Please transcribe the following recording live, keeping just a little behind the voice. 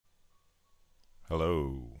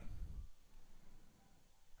Hello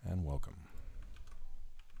and welcome.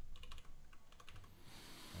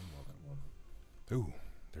 Ooh,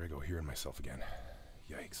 there I go, hearing myself again.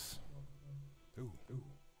 Yikes. Ooh.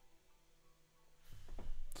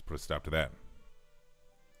 Let's put a stop to that.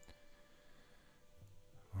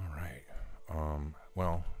 All right.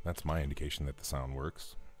 Well, that's my indication that the sound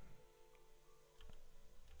works.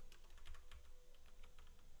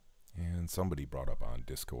 And somebody brought up on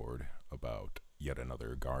Discord about yet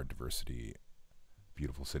another guard diversity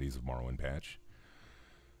beautiful cities of Morrowind patch,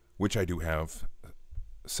 which I do have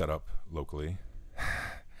set up locally.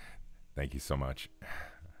 Thank you so much.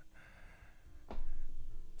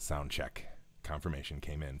 Sound check. Confirmation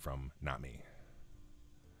came in from not me.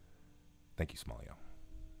 Thank you, Smallio.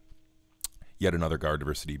 Yet another guard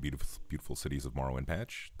diversity beautiful cities of Morrowind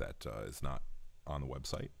patch that is not on the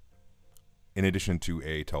website. In addition to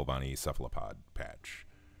a Telvanni cephalapod patch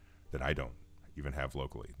that I don't even have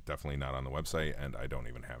locally. Definitely not on the website, and I don't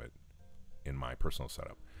even have it in my personal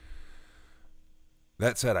setup.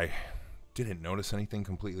 That said, I didn't notice anything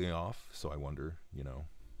completely off, so I wonder, you know,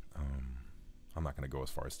 I'm not going to go as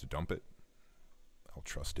far as to dump it. I'll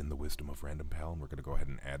trust in the wisdom of Random Pal, and we're going to go ahead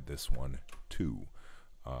and add this one too.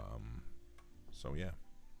 So yeah,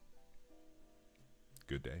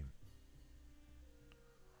 good day.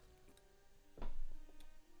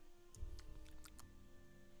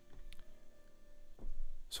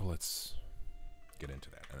 So let's get into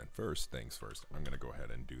that. And then first things first, I'm going to go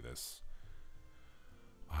ahead and do this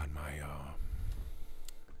on my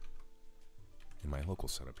in my local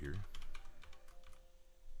setup here.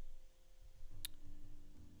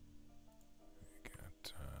 We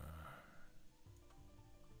got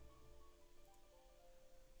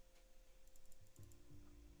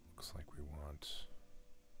looks like we want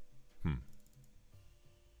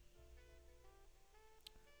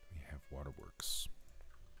we have waterworks.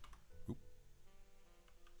 Oop.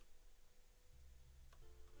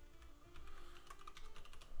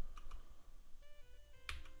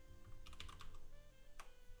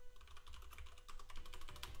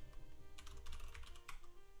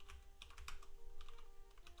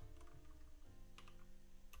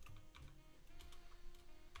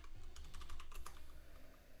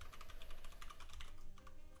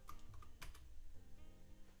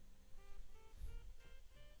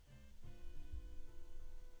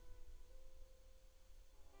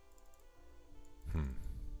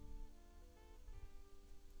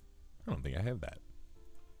 I don't think I have that.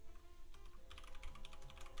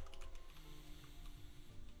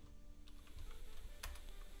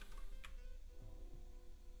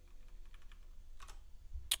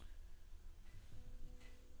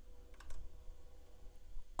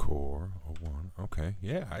 Core 01. Okay.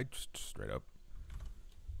 Yeah, I just straight up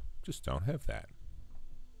just don't have that.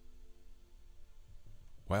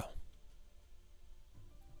 Well,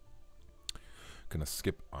 gonna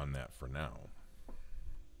skip on that for now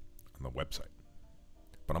on the website,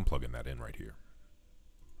 but I'm plugging that in right here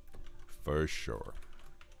for sure.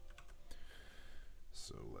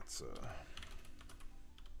 So let's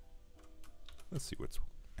see what's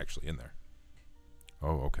actually in there.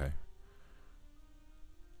 Oh, okay.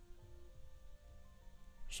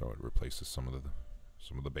 So it replaces some of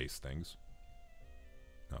the base things.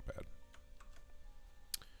 Not bad.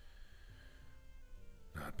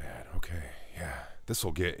 Not bad. Okay. Yeah. This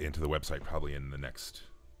will get into the website probably in the next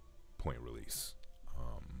point release.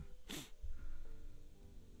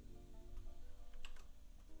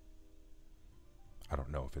 I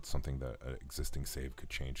don't know if it's something that an existing save could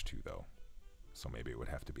change to, though. So maybe it would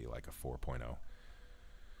have to be like a 4.0.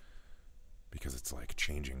 Because it's like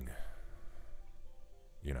changing,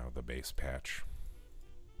 you know, the base patch.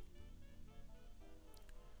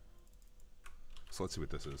 So let's see what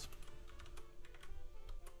this is.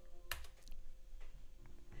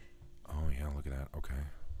 Oh yeah, look at that. Okay.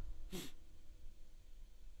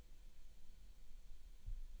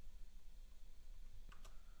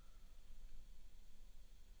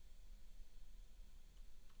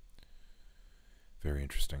 Very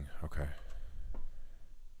interesting. Okay.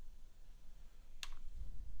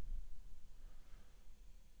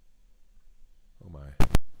 Oh my.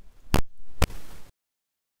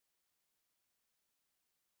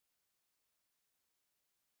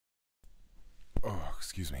 Oh,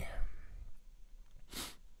 excuse me.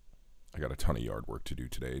 I got a ton of yard work to do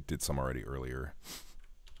today. Did some already earlier.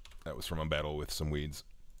 That was from a battle with some weeds.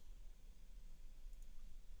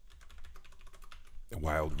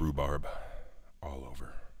 Wild rhubarb. All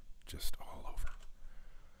over. Just all over.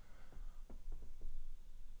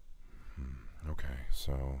 Okay,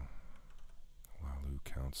 so Lalu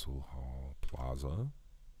Council Hall Plaza.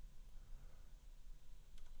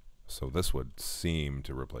 So this would seem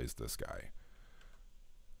to replace this guy.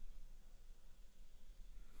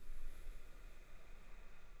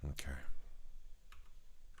 Okay.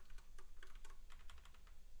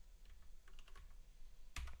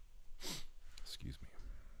 Excuse me.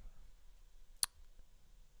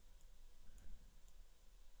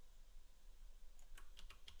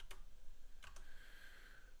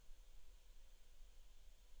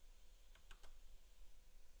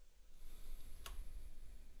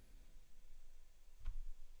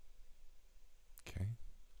 Okay.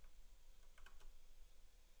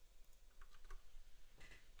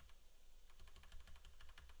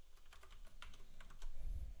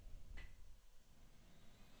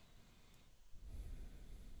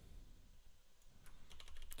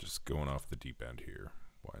 Just going off the deep end here.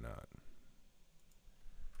 Why not?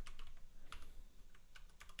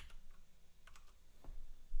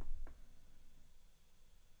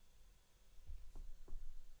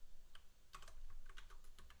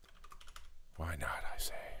 Why not, I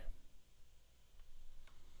say.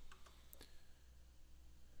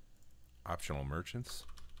 Optional merchants?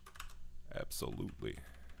 Absolutely.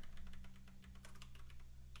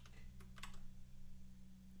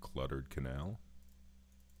 Cluttered canal?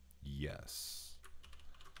 Yes.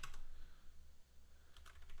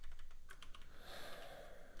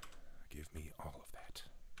 Give me all of that.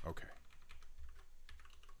 Okay.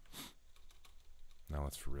 Now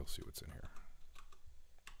let's for real see what's in here.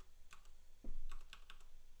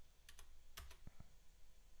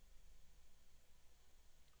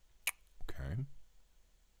 Okay.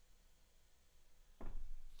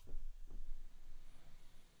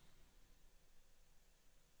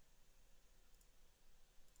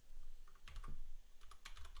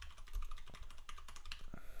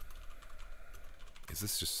 Is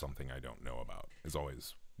this just something I don't know about? Is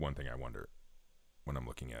always one thing I wonder when I'm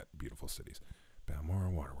looking at beautiful cities.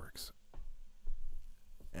 Balmoral Waterworks.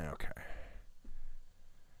 Okay.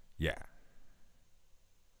 Yeah.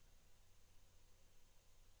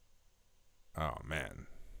 Oh, man.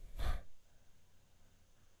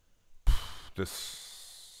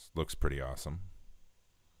 This looks pretty awesome.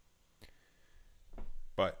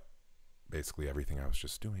 But basically everything I was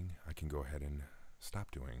just doing, I can go ahead and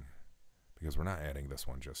stop doing because we're not adding this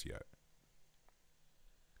one just yet.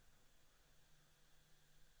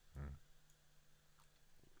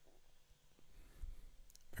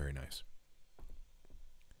 Very nice.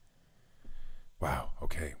 Wow.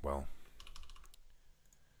 Okay. Well,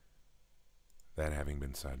 that having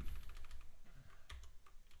been said,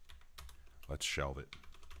 let's shelve it.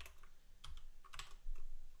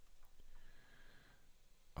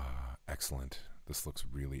 Excellent. This looks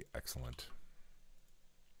really excellent.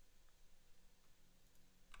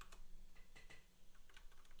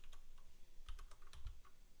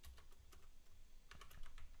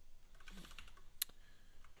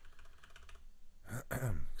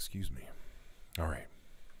 Excuse me. All right.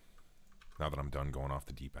 Now that I'm done going off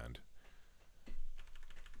the deep end.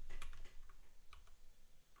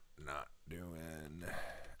 Not doing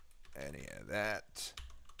any of that.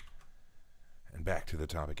 And back to the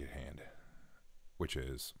topic at hand, which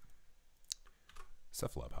is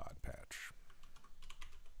cephalapod patch.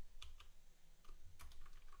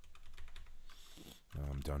 Now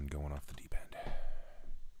I'm done going off the deep end.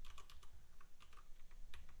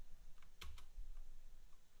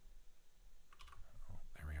 Oh,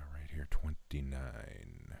 there we are right here, 29.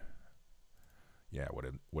 Yeah,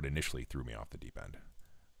 what initially threw me off the deep end.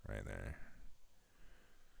 Right there.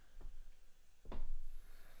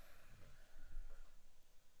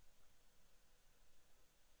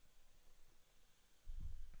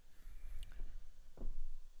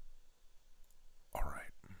 All right.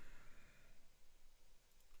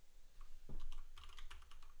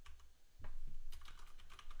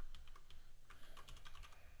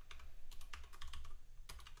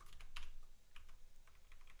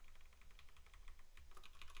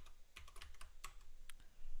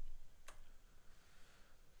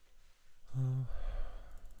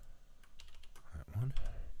 That one.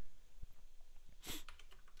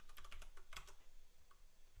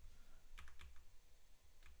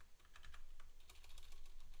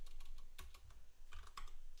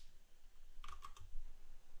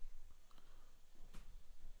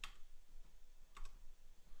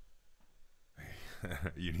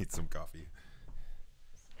 You need some coffee.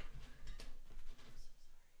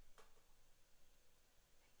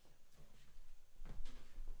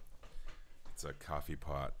 It's a coffee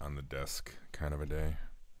pot on the desk kind of a day.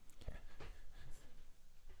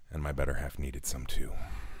 And my better half needed some too.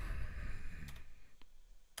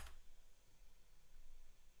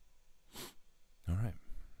 All right.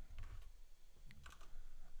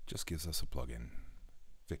 just gives us a plugin.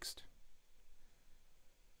 Fixed.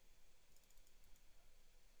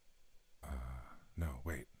 No,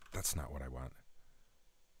 wait, that's not what I want.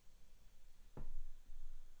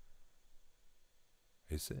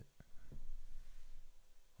 Is it?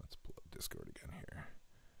 Let's pull up Discord again here.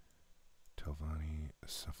 Telvanni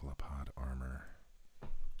cephalapod armor.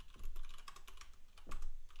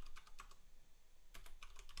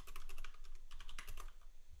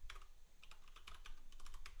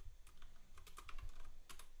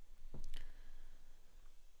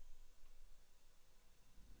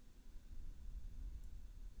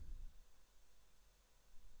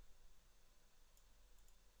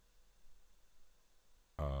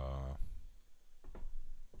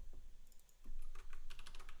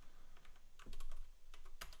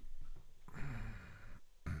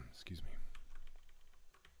 Excuse me.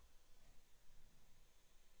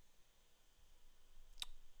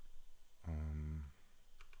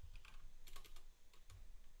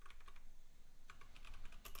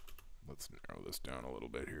 Let's narrow this down a little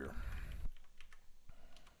bit here.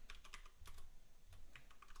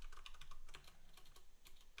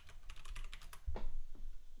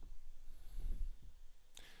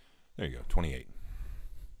 There you go, 28.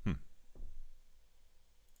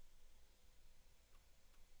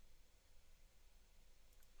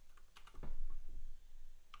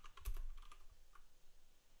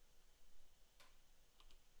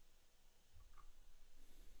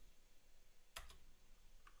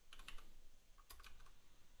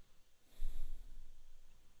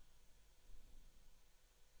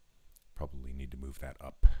 Probably need to move that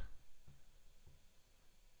up.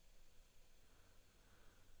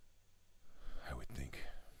 I would think.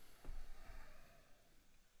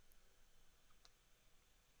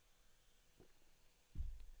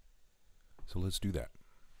 So let's do that.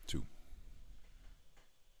 2.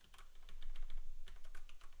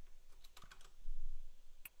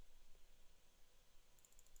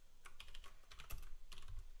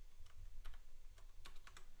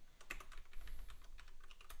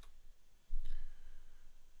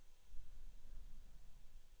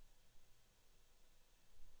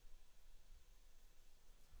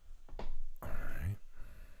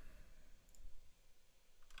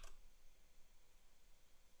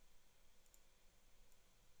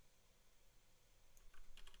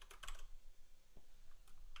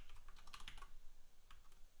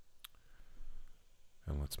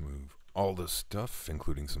 Let's move all this stuff,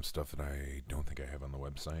 including some stuff that I don't think I have on the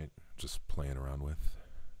website, just playing around with.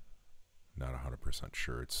 Not 100%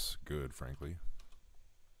 sure it's good, frankly.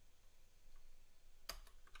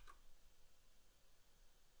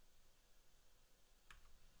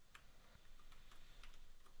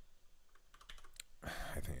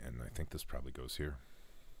 I think this probably goes here.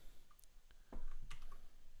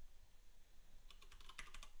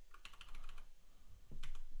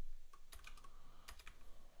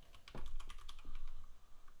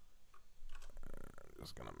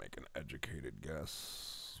 Just gonna make an educated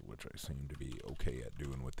guess, which I seem to be okay at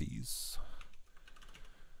doing with these.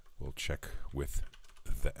 We'll check with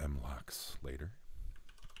the M-locks later.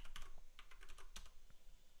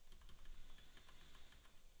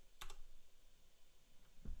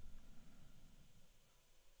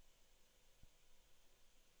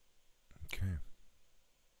 Okay.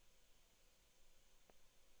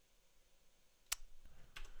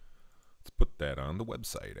 Let's put that on the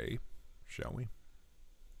website, eh? Shall we?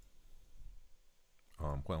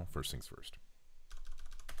 Well, first things first.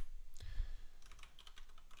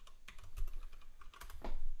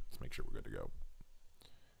 Let's make sure we're good to go.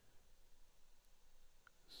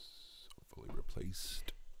 So fully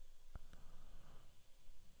replaced.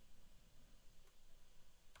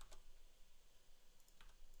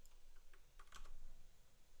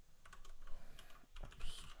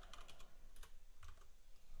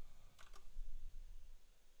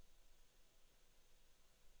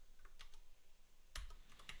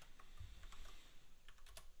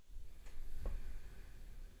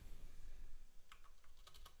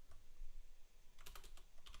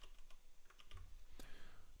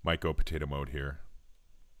 Might go potato mode here.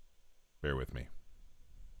 Bear with me.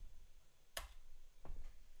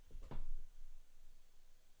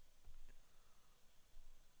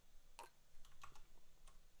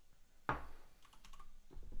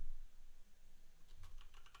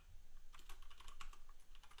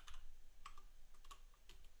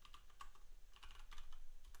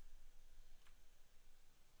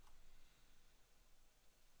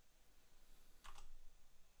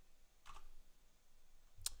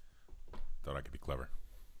 Thought I could be clever.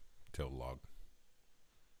 Tail log.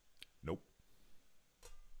 Nope.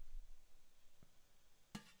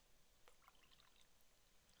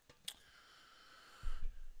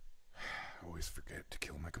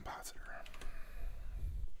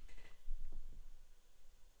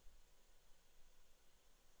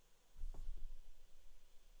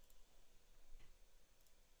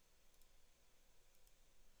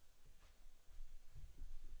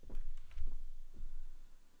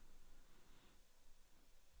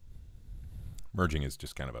 Merging is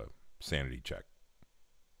just kind of a sanity check.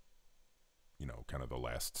 You know, kind of the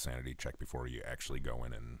last sanity check before you actually go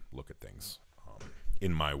in and look at things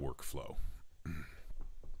in my workflow.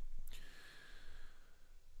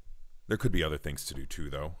 There could be other things to do too,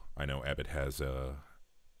 though. I know Abbott has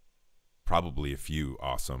probably a few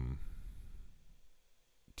awesome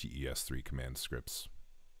TES3 command scripts.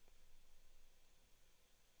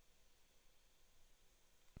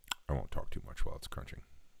 I won't talk too much while it's crunching.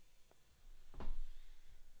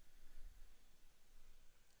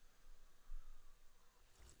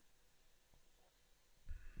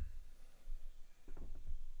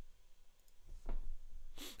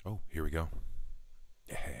 Oh, here we go.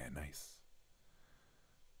 Yeah, nice.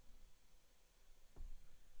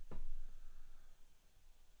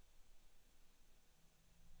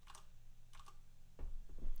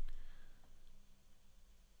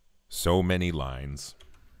 So many lines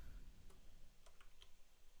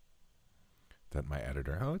that my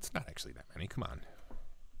editor, oh, it's not actually that many, come on.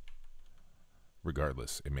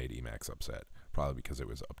 Regardless, it made Emacs upset, probably because it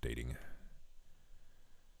was updating.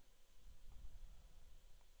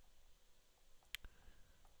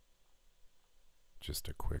 Just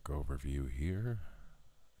a quick overview here.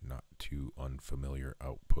 Not too unfamiliar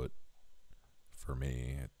output for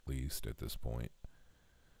me, at least at this point.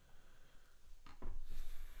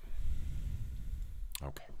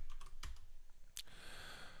 Okay.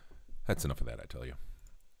 That's enough of that, I tell you.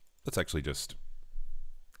 Let's actually just,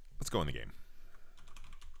 let's go in the game.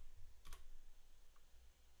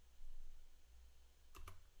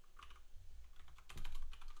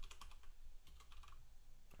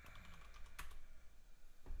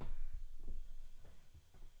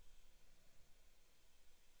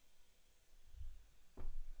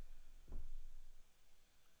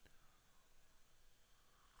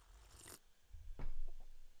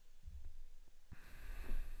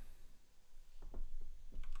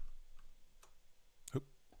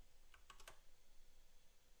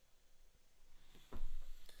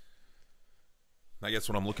 I guess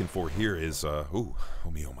what I'm looking for here is, oh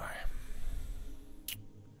me, oh my.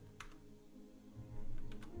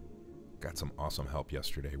 Got some awesome help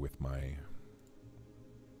yesterday with my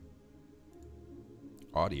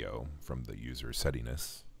audio from the user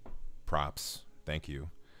settingness. Props, thank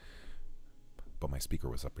you. But my speaker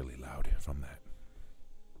was up really loud from that.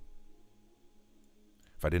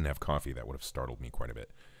 If I didn't have coffee, that would have startled me quite a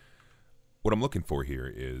bit. What I'm looking for here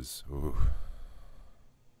is, ooh,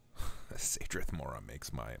 Sadrith Mora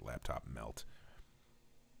makes my laptop melt.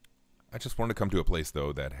 I just want to come to a place,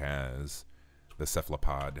 though, that has the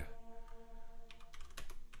cephalapod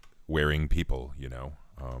wearing people, you know.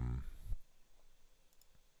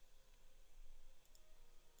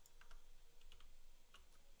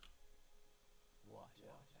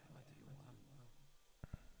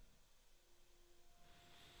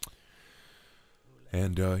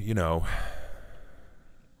 And, you know,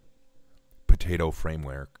 potato frame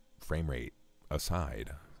rate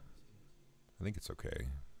aside, I think it's okay.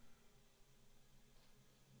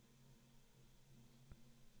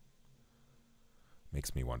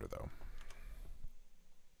 Makes me wonder, though.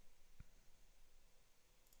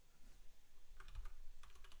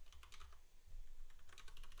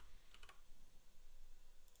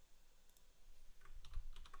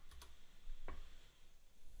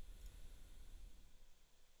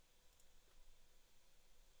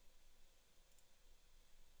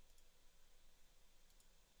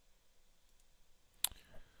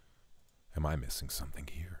 Am I missing something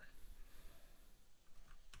here?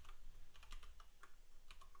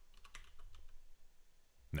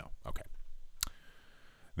 No, okay.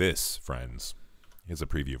 This, friends, is a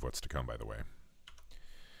preview of what's to come, by the way.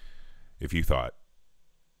 If you thought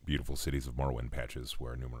beautiful cities of Morrowind patches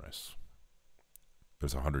were numerous,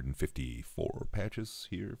 there's 154 patches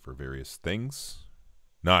here for various things.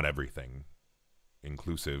 Not everything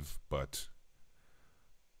inclusive, but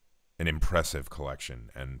an impressive collection,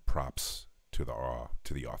 and props to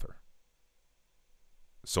the author.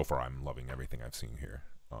 So far, I'm loving everything I've seen here.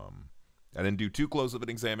 I didn't do too close of an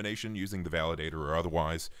examination using the validator or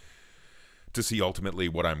otherwise to see ultimately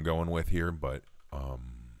what I'm going with here, but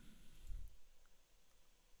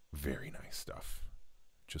very nice stuff.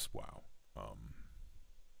 Just wow.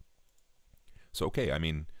 So, okay, I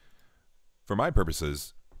mean, for my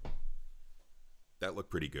purposes, that looked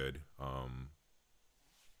pretty good.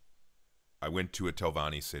 I went to a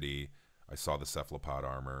Telvanni city. I saw the cephalapod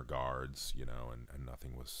armor guards, you know, and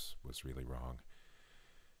nothing was really wrong.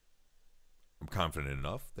 I'm confident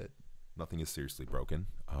enough that nothing is seriously broken.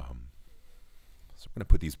 So I'm going to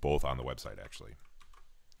put these both on the website, actually.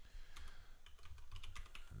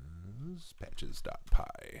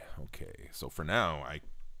 patches.py. Okay, so for now, I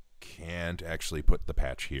can't actually put the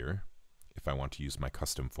patch here if I want to use my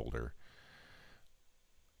custom folder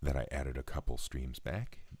that I added a couple streams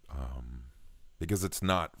back, because it's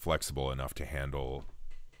not flexible enough to handle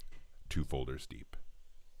 2 folders deep.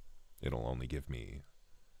 It'll only give me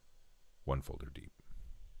 1 folder deep.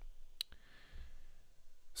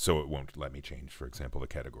 So it won't let me change, for example, the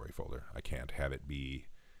category folder. I can't have it be,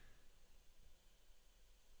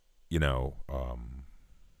 you know,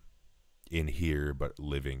 in here, but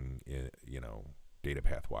living in, you know, data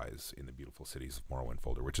path-wise in the beautiful cities of Morrowind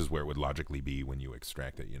folder, which is where it would logically be when you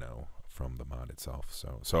extract it, you know, from the mod itself.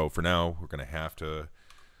 So for now, we're going to have to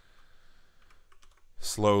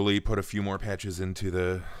slowly put a few more patches into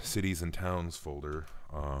the cities and towns folder.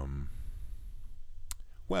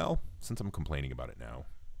 Well, since I'm complaining about it now,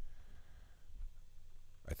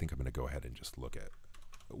 I think I'm going to go ahead and just look at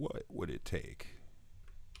what would it take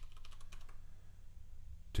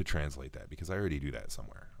to translate that, because I already do that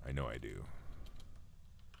somewhere. I know I do.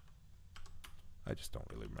 I just don't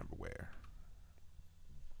really remember where.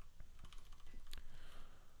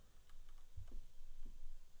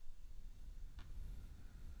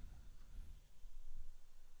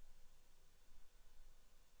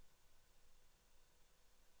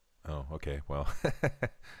 Oh, okay. Well,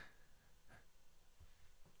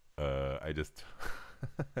 I just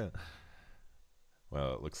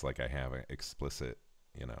well, it looks like I have an explicit,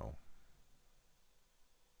 you know,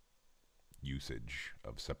 usage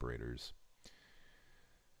of separators.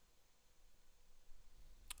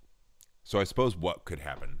 So I suppose what could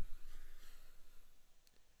happen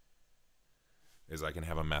is I can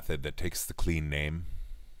have a method that takes the clean name.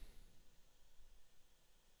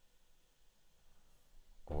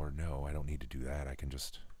 Or no, I don't need to do that. I can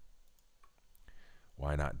just,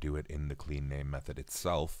 why not do it in the clean name method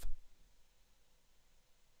itself?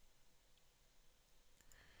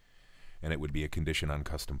 And it would be a condition on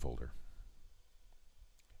custom folder.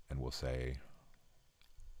 And we'll say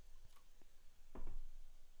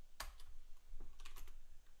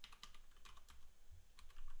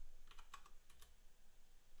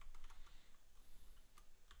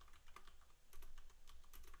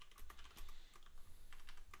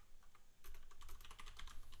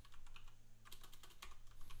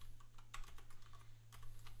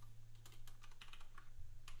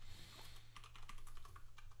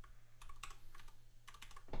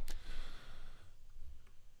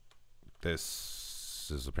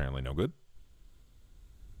this is apparently no good.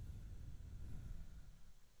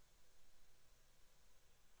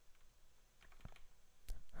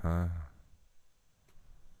 Huh?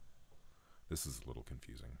 This is a little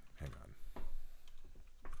confusing. Hang on.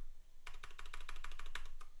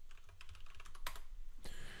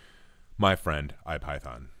 My friend,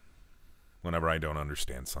 IPython. Whenever I don't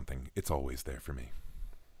understand something, it's always there for me.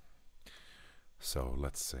 So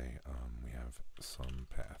let's say we have some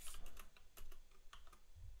path.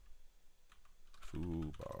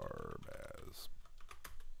 Foo-bar-baz.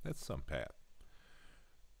 That's some path.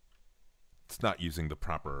 It's not using the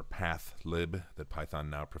proper path lib that Python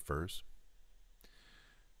now prefers.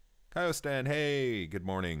 Kyostan, hey, good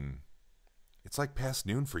morning. It's like past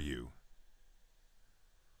noon for you.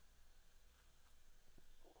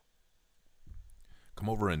 Come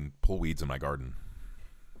over and pull weeds in my garden.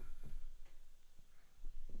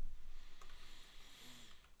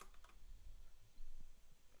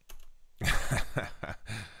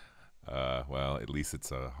 Well, at least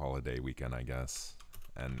it's a holiday weekend, I guess.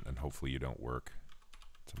 And hopefully you don't work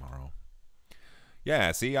tomorrow.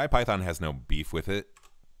 Yeah, see, IPython has no beef with it.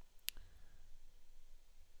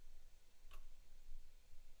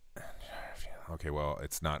 Okay, well,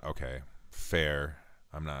 it's not, okay, fair.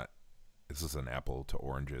 I'm not, this is an apple to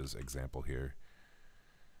oranges example here.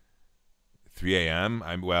 3 a.m.?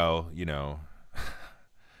 Well, you know,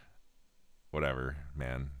 whatever,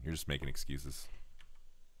 man. You're just making excuses.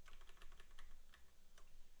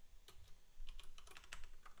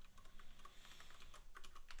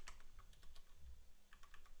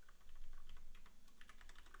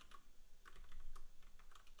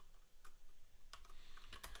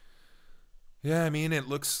 Yeah, I mean, it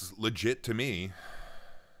looks legit to me.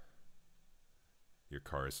 Your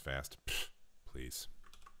car is fast. Pfft, please.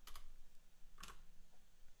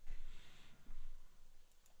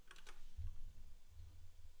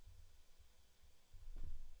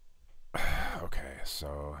 Okay,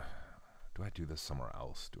 so do I do this somewhere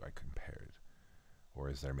else? Do I compare it? Or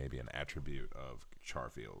is there maybe an attribute of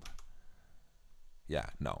Charfield? Yeah,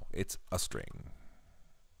 no, it's a string.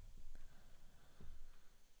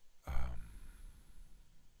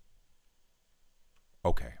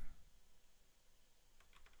 Okay.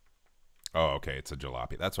 Oh, okay, it's a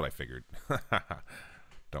jalopy. That's what I figured.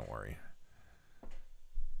 Don't worry.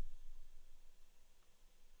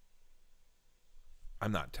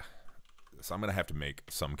 I'm not... So I'm going to have to make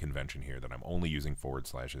some convention here that I'm only using forward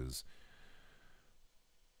slashes.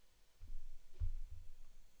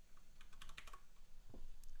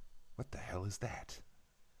 What the hell is that?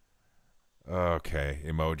 Okay,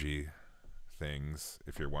 emoji things.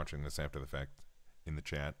 If you're watching this after the fact in the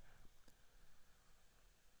chat.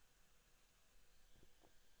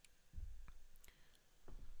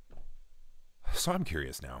 So I'm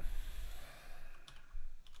curious now.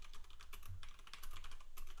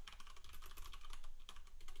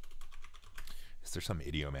 Is there some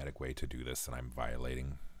idiomatic way to do this and I'm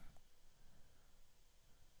violating?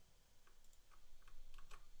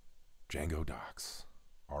 Django docs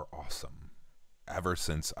are awesome. Ever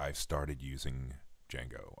since I've started using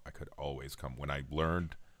Django, I could always come. When I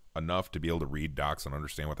learned enough to be able to read docs and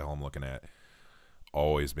understand what the hell I'm looking at,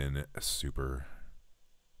 always been super,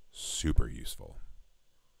 super useful.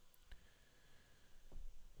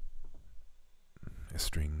 A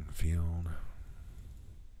string field.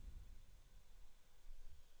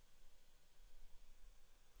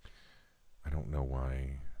 I don't know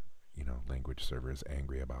why, you know, language server is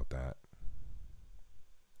angry about that.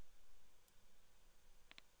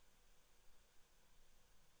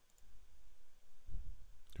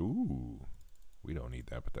 Ooh, we don't need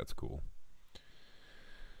that, but that's cool.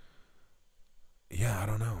 Yeah, I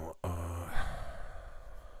don't know.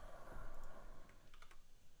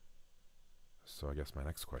 So I guess my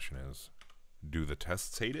next question is, do the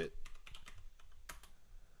tests hate it?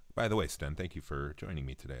 By the way, Sten, thank you for joining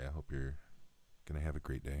me today. I hope you're going to have a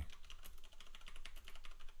great day.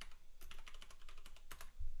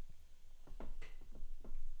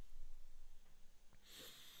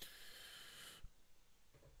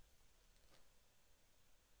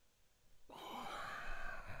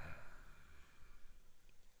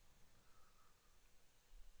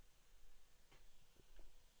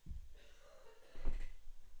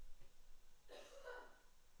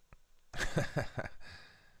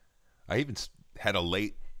 I even had a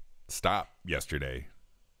late stop yesterday.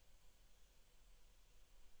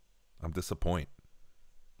 I'm disappointed.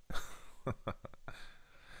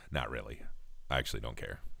 Not really. I actually don't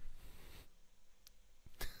care.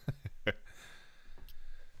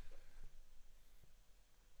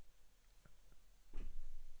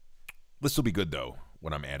 This will be good though.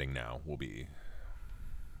 What I'm adding now will be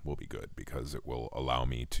good because it will allow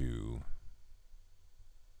me to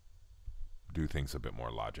do things a bit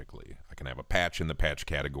more logically. I can have a patch in the patch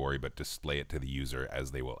category, but display it to the user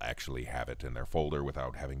as they will actually have it in their folder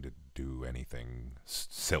without having to do anything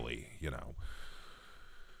silly, you know.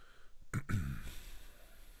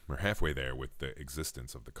 We're halfway there with the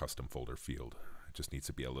existence of the custom folder field. It just needs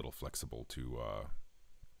to be a little flexible to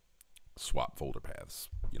swap folder paths,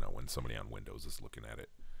 you know, when somebody on Windows is looking at it.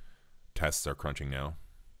 Tests are crunching now.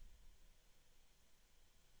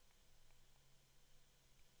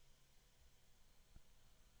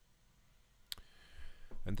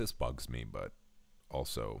 And this bugs me, but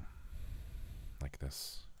also, like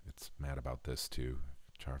this, it's mad about this too.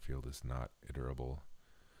 Char field is not iterable.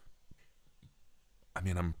 I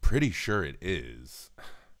mean, I'm pretty sure it is.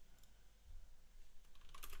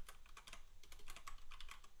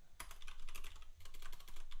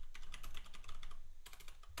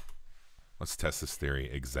 Let's test this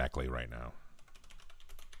theory exactly right now.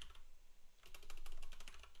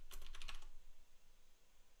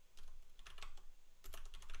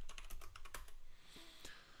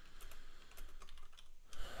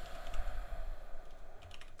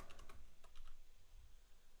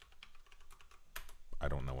 I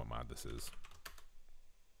don't know what mod this is.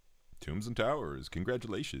 Tombs and Towers,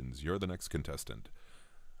 congratulations, you're the next contestant.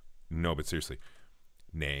 No, but seriously,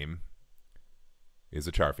 name is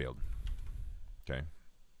a char field. Okay.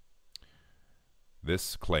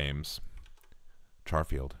 This claims char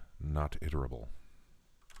field not iterable.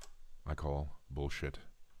 I call bullshit.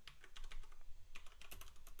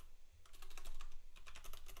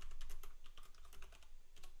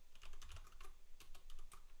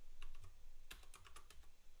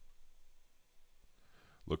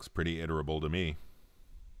 Looks pretty iterable to me.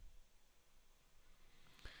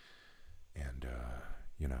 And,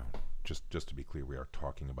 you know, just to be clear, we are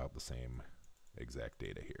talking about the same exact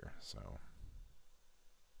data here. So,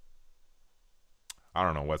 I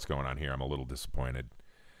don't know what's going on here. I'm a little disappointed.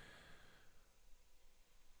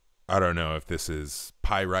 I don't know if this is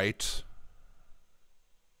pyrite.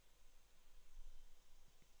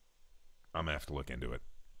 I'm going to have to look into it.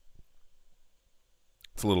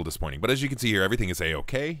 It's a little disappointing. But as you can see here, everything is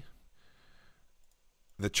A-OK.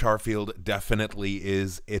 The char field definitely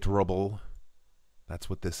is iterable. That's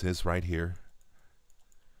what this is right here.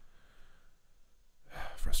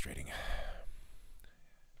 Frustrating.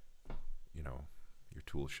 You know, your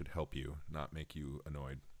tool should help you, not make you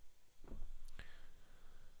annoyed.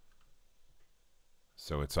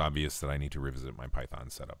 So it's obvious that I need to revisit my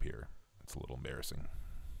Python setup here. It's a little embarrassing.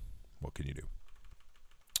 What can you do?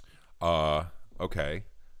 Okay.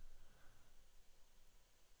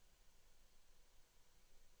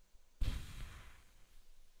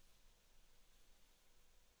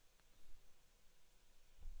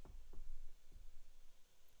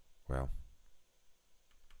 Well,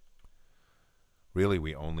 really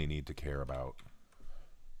we only need to care about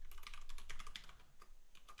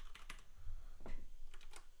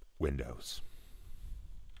Windows.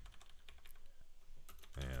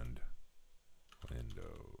 And Windows.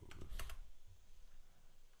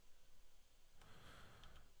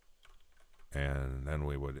 And then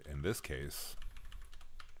we would, in this case,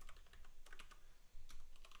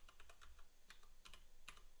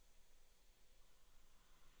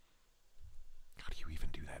 how do you even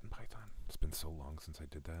do that in Python? It's been so long since I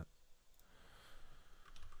did that.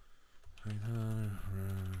 Do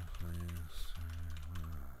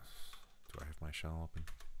I have my shell open?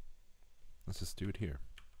 Let's just do it here.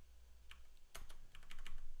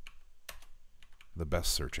 The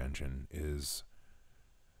best search engine is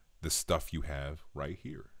the stuff you have right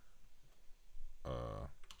here.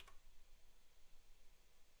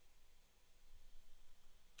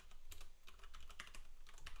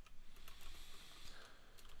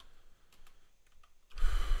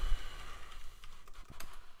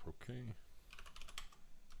 Okay.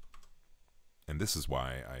 And this is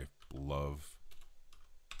why I love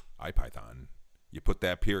IPython. You put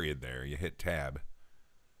that period there, you hit tab.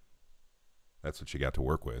 That's what you got to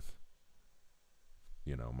work with.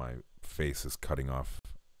 You know, my face is cutting off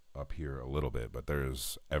up here a little bit, but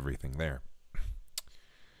there's everything there.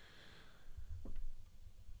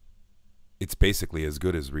 It's basically as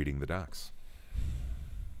good as reading the docs.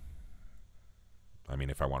 I mean,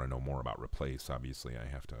 if I want to know more about replace, obviously I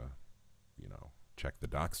have to, you know, check the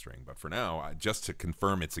doc string. But for now, just to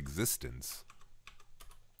confirm its existence,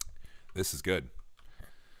 this is good.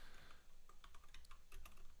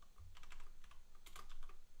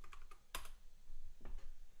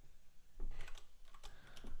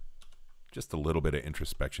 Just a little bit of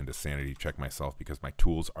introspection to sanity check myself because my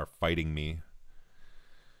tools are fighting me.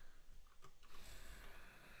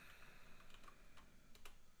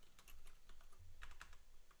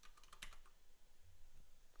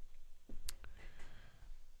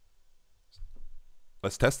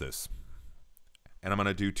 Let's test this. And I'm going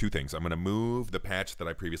to do two things. I'm going to move the patch that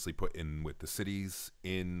I previously put in with the cities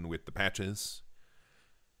in with the patches.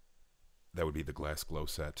 That would be the Glass Glow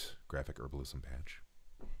Set Graphic Herbalism patch.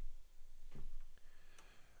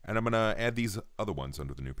 And I'm going to add these other ones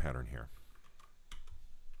under the new pattern here.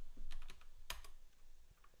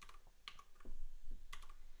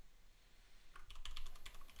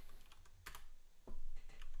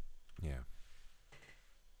 Yeah.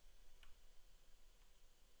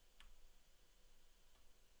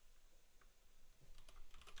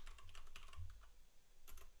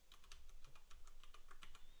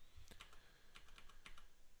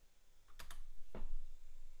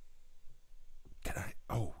 Did I?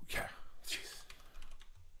 Oh, yeah. Jeez.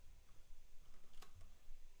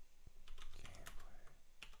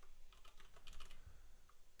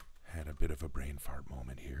 Had a bit of a brain fart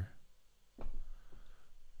moment here. I'm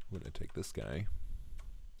going to take this guy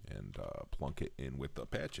and plunk it in with the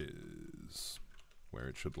patches where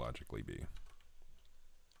it should logically be.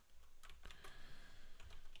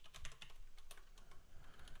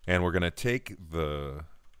 And we're going to take the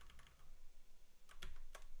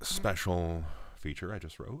special feature I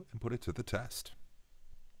just wrote and put it to the test.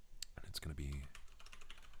 And it's going to be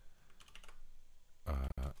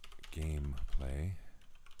gameplay.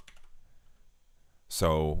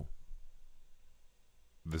 So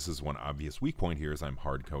this is one obvious weak point here is I'm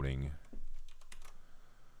hard coding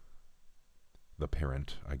the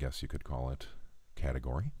parent, I guess you could call it,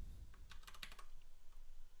 category.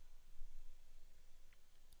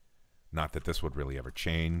 Not that this would really ever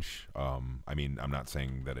change. I mean, I'm not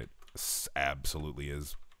saying that it absolutely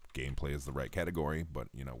is. Gameplay is the right category, but,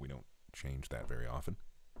 you know, we don't change that very often.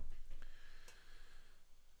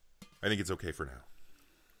 I think it's okay for now.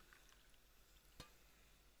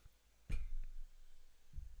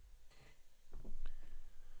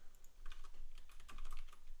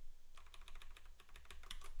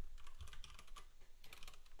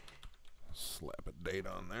 Slap a date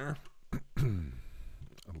on there.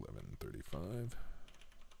 11/35.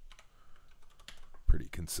 pretty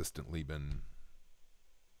consistently been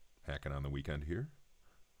hacking on the weekend here.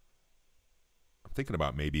 I'm thinking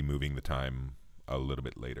about maybe moving the time a little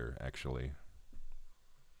bit later, actually.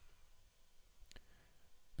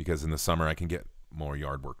 Because in the summer, I can get more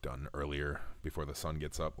yard work done earlier before the sun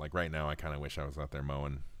gets up. Like right now, I kind of wish I was out there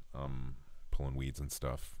mowing, pulling weeds and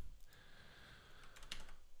stuff.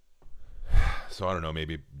 So I don't know,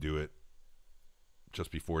 maybe do it just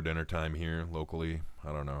before dinner time here locally.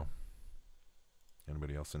 I don't know.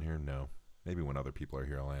 Anybody else in here? No. Maybe when other people are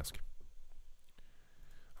here, I'll ask.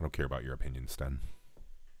 I don't care about your opinion, Sten.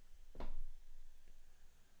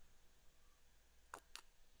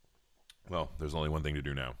 Well, there's only one thing to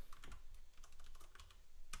do now.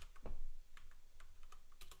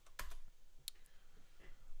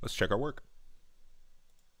 Let's check our work.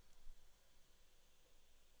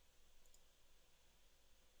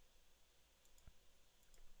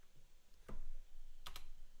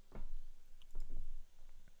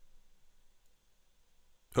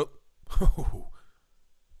 Oh.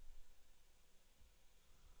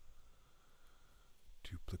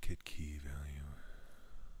 Duplicate key value.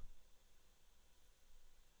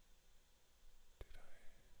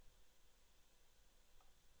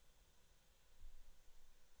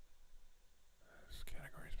 This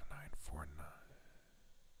category is 949.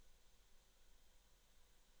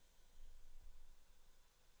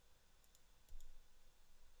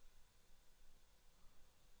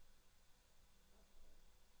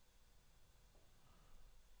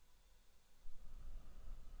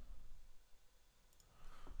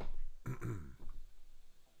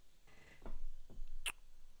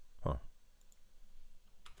 Huh.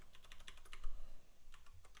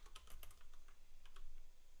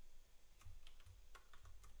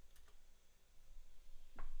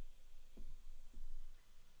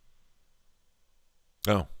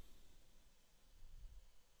 Oh.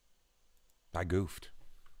 I goofed.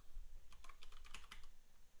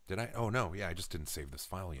 Did I? Oh, no. Yeah, I just didn't save this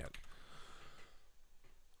file yet.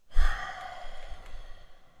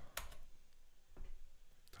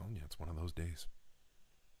 Telling you, it's one of those days.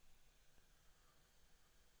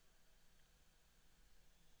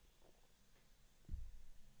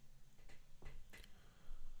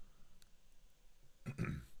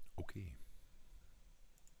 Okay.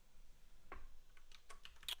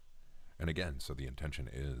 And again, so the intention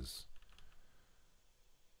is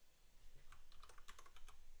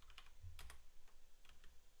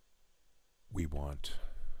we want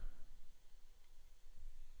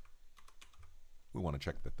to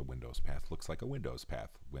check that the Windows path looks like a Windows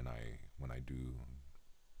path when I do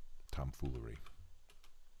tomfoolery.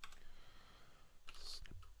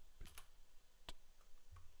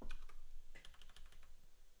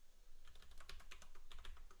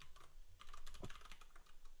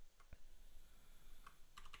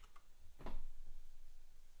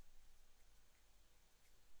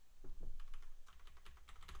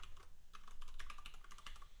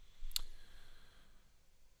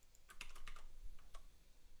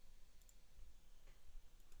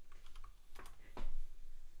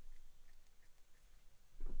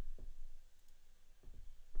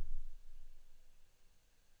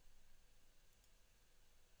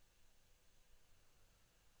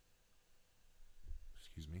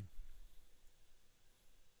 Excuse me.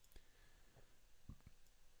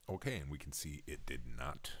 Okay, and we can see it did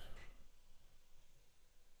not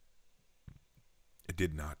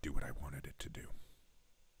do what I wanted it to do.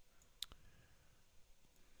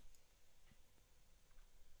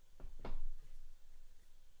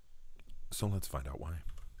 So let's find out why.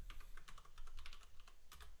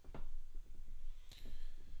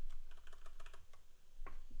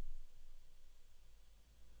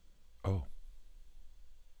 Oh.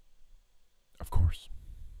 Of course.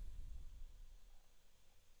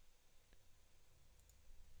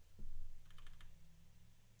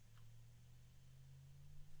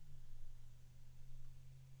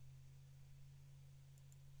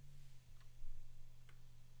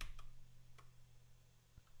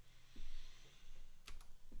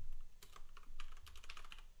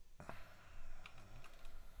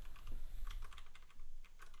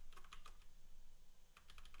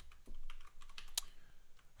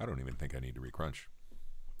 I don't even think I need to recrunch.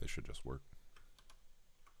 This should just work.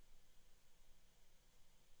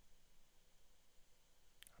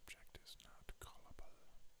 Object is not callable.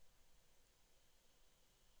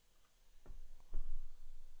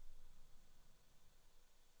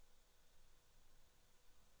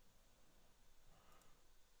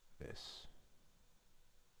 This.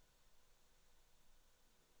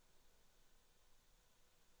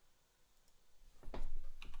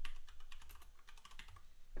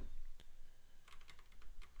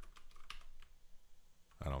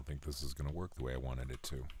 don't think this is going to work the way I wanted it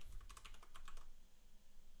to.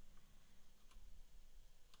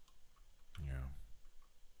 Yeah.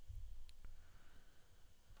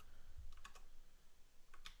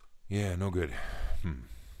 Yeah, no good.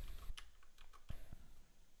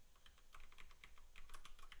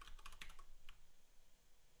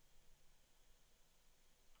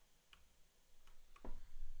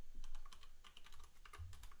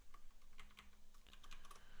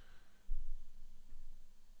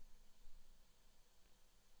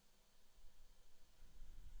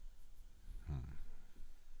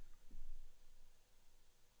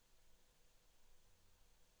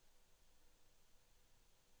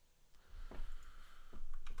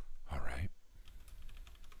 All right.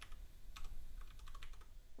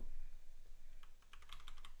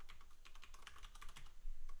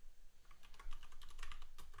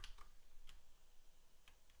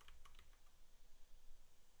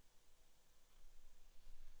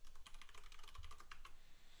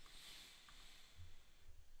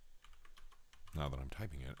 Now that I'm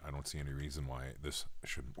typing it, I don't see any reason why this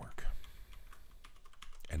shouldn't work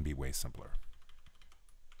and be way simpler.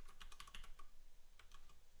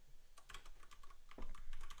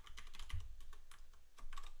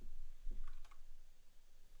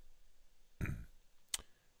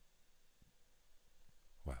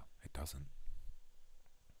 Well, it doesn't.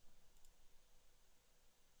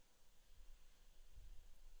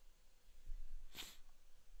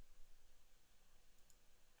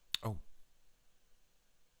 Oh.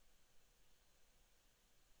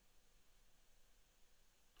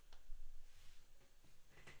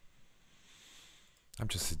 I'm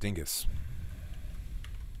just a dingus.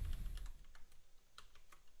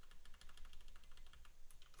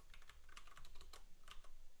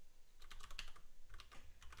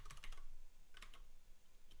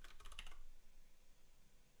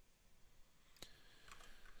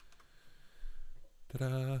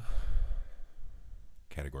 Ta-da!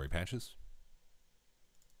 Category patches.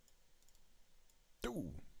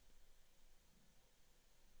 Ooh.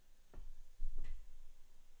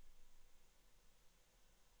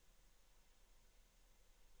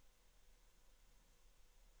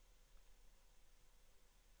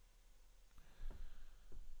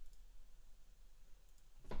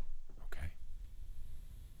 Okay.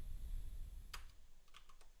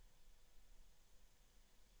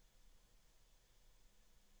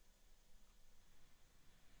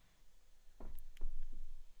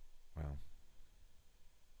 Well,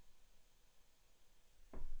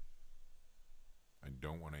 I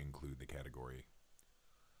don't want to include the category.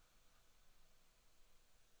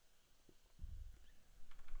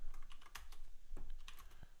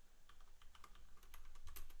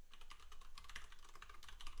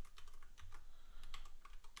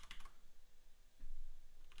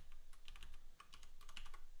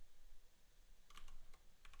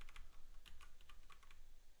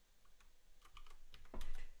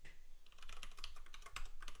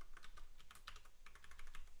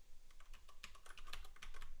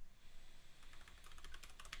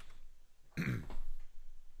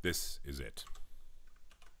 This is it.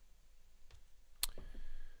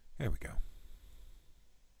 There we go.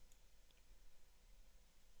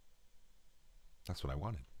 That's what I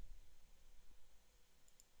wanted.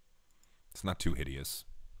 It's not too hideous,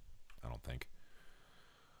 I don't think.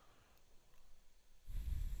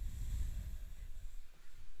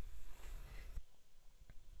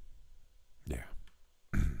 Yeah.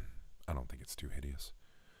 I don't think it's too hideous.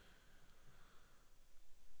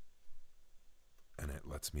 And it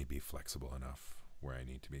lets me be flexible enough where I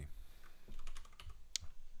need to be.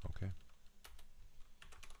 Okay.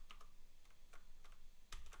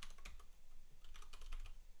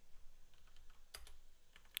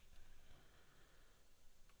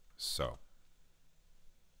 So.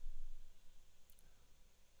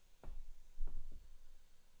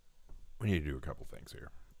 We need to do a couple things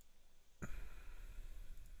here.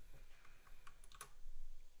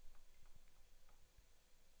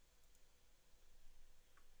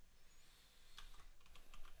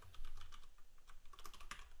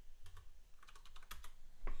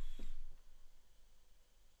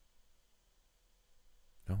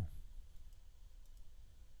 No.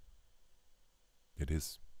 It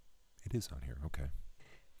is on here. Okay.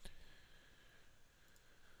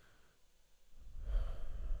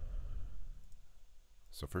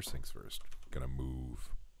 So first things first, gonna move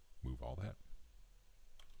all that.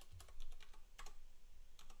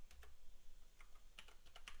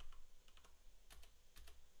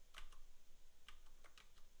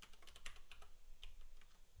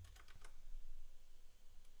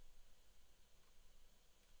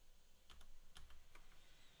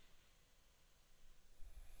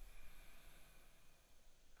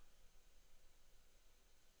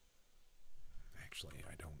 Actually,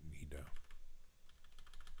 I don't need to.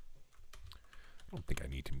 I don't think I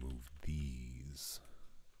need to move these.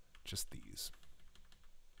 Just these.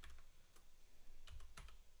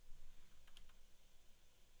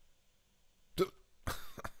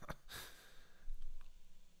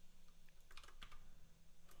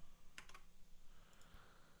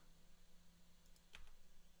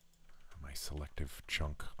 My selective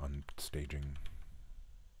chunk unstaging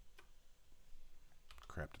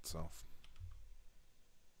crapped itself.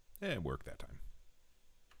 It worked that time.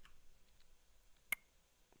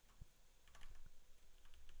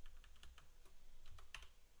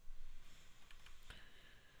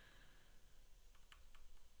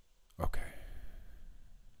 Okay.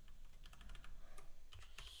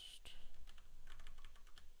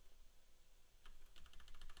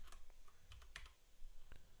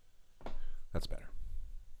 That's better.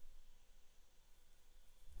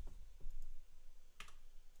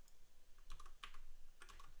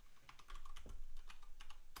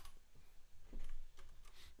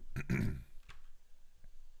 Okay.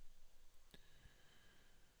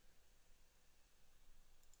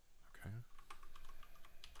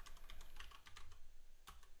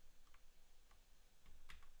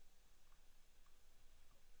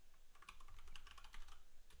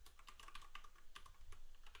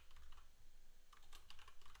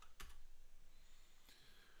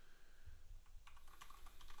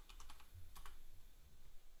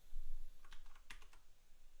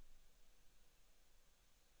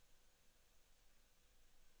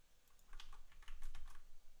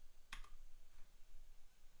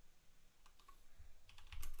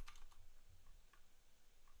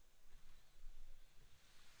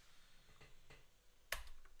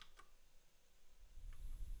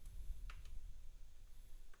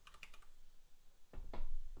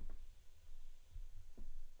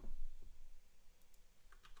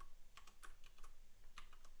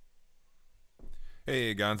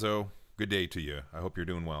 Hey, Gonzo. Good day to you. I hope you're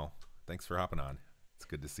doing well. Thanks for hopping on. It's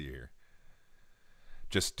good to see you here.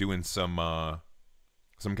 Just doing some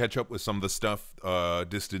catch up with some of the stuff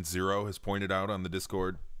Distance Zero has pointed out on the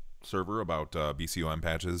Discord server about BCOM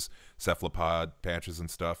patches, cephalapod patches and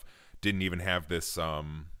stuff. Didn't even have this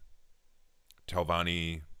Telvanni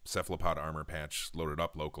cephalapod armor patch loaded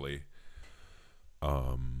up locally.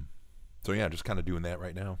 So yeah, just kind of doing that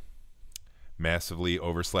right now. Massively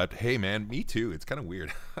overslept. Hey man, me too. It's kind of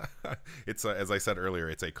weird. It's as I said earlier,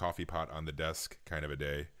 it's a coffee pot on the desk kind of a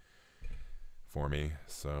day for me.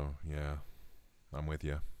 So yeah, I'm with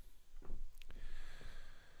you.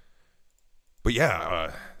 But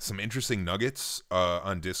yeah, some interesting nuggets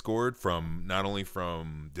on Discord from not only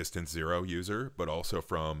from Distance Zero user, but also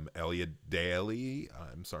from Elliot Daly.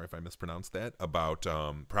 I'm sorry if I mispronounced that, about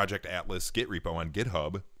Project Atlas Git repo on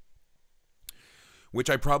GitHub, which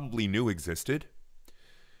I probably knew existed,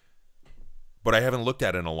 but I haven't looked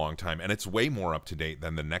at it in a long time, and it's way more up to date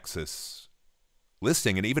than the Nexus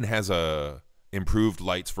listing. It even has a improved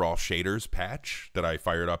lights for all shaders patch that I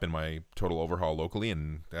fired up in my total overhaul locally,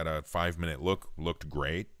 and at a 5-minute look looked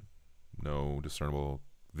great. No discernible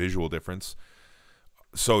visual difference.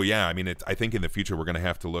 So yeah, I mean, I think in the future we're going to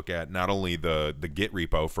have to look at not only the Git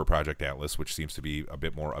repo for Project Atlas, which seems to be a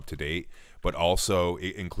bit more up to date, but also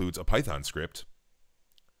it includes a Python script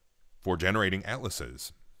for generating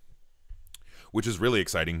atlases, which is really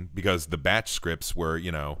exciting because the batch scripts were,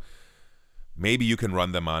 you know, maybe you can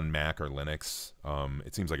run them on Mac or Linux.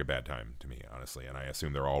 It seems like a bad time to me, honestly, and I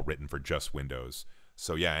assume they're all written for just Windows.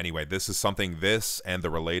 So yeah, anyway, this is something, this and the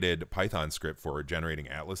related Python script for generating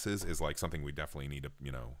atlases is like something we definitely need to,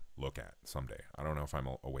 you know, look at someday. I don't know if I'm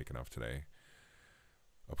awake enough today.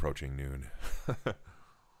 Approaching noon.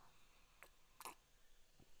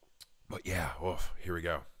 But yeah, here we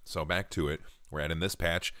go. So back to it. We're adding this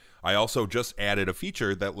patch. I also just added a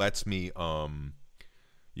feature that lets me,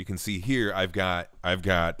 you can see here,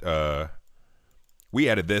 we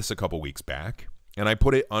added this a couple weeks back, and I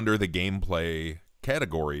put it under the gameplay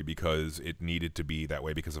category because it needed to be that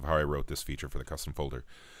way because of how I wrote this feature for the custom folder.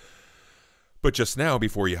 But just now,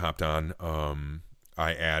 before you hopped on,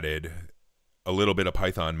 I added a little bit of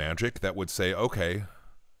Python magic that would say, okay,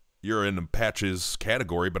 you're in the patches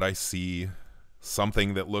category, but I see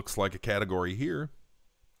something that looks like a category here.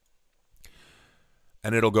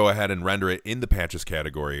 And it'll go ahead and render it in the patches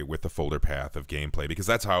category with the folder path of gameplay, because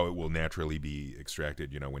that's how it will naturally be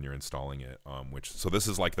extracted, you know, when you're installing it. So this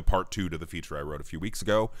is like the part 2 to the feature I wrote a few weeks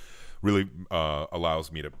ago. Really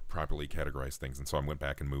allows me to properly categorize things. And so I went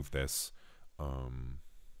back and moved this. You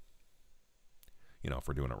know, if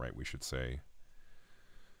we're doing it right, we should say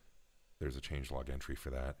there's a changelog entry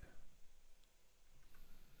for that.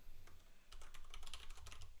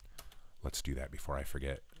 Let's do that before I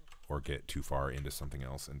forget or get too far into something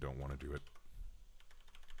else and don't want to do it.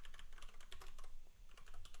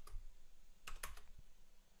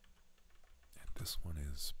 And this one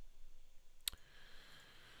is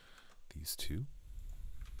these two.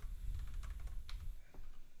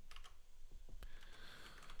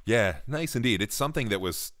 Yeah, nice indeed. It's something that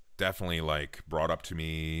was definitely like brought up to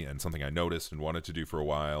me and something I noticed and wanted to do for a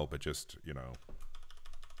while, but just, you know,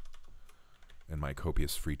 in my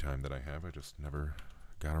copious free time that I have, I just never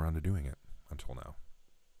got around to doing it until now.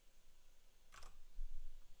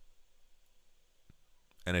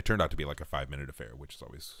 And it turned out to be like a 5-minute affair, which is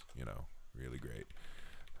always, you know, really great.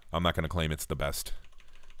 I'm not going to claim it's the best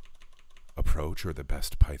approach or the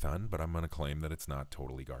best Python, but I'm going to claim that it's not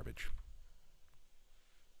totally garbage.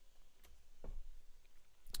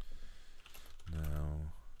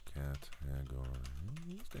 Now, category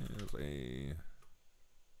is a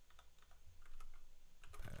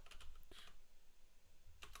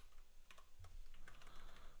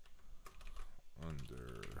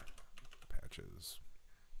under patches.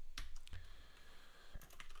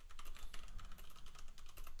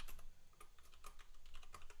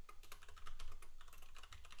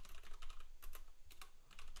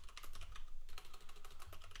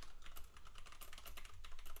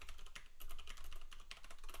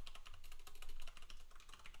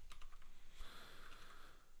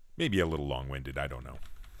 Maybe a little long-winded, I don't know.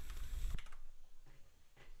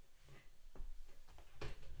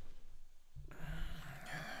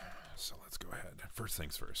 So let's go ahead. First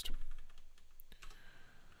things first.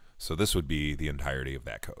 So this would be the entirety of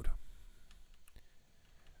that code.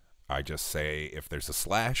 I just say if there's a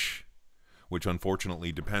slash, which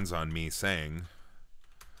unfortunately depends on me saying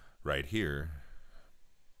right here,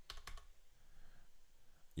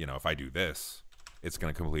 you know, if I do this, it's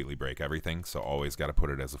going to completely break everything, so always got to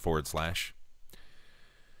put it as a /.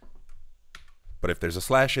 But if there's a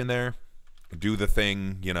slash in there, do the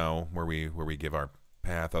thing, you know, where we give our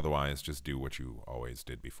path. Otherwise, just do what you always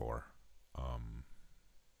did before.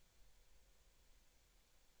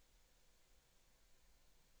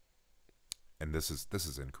 And this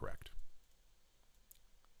is incorrect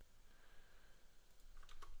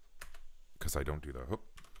because I don't do the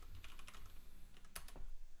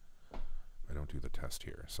I don't do the test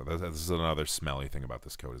here. So this is another smelly thing about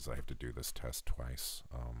this code is I have to do this test twice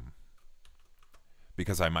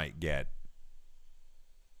because I might get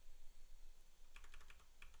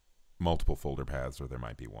multiple folder paths or there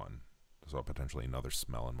might be one. So potentially another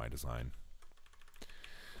smell in my design.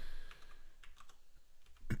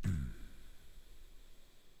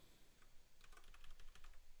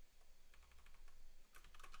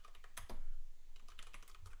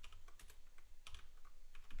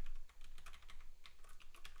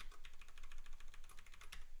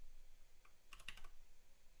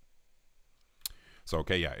 So,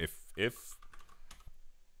 okay, yeah, if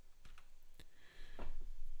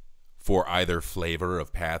for either flavor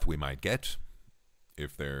of path we might get,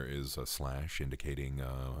 if there is a slash indicating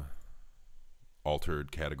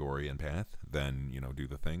altered category and path, then, you know, do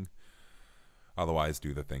the thing. Otherwise,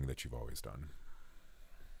 do the thing that you've always done.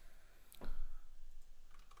 It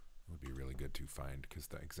would be really good to find, because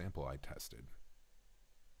the example I tested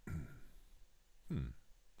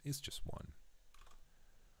is just one.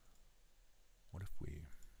 What if we...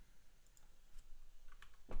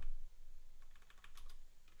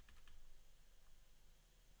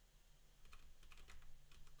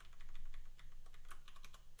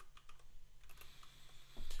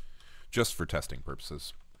 just for testing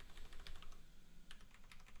purposes.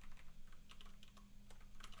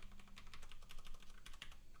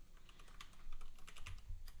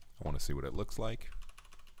 I want to see what it looks like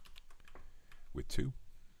with 2.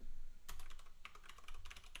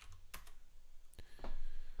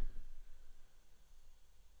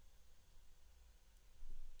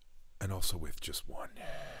 And also with just 1.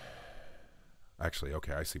 Actually,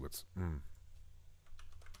 okay, I see what's...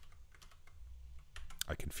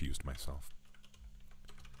 I confused myself.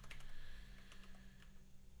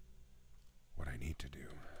 What I need to do...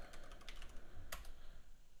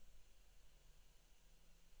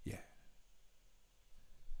 yeah.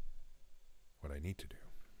 What I need to do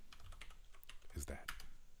is that.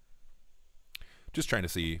 Just trying to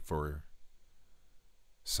see for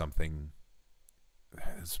something...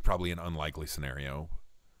 it's probably an unlikely scenario.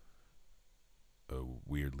 A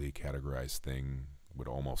weirdly categorized thing would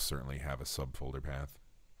almost certainly have a subfolder path.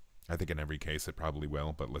 I think in every case it probably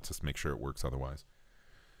will, but let's just make sure it works otherwise.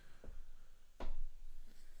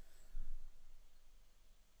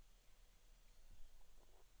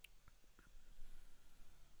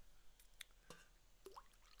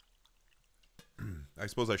 I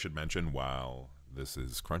suppose I should mention while this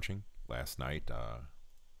is crunching, last night,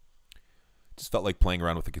 just felt like playing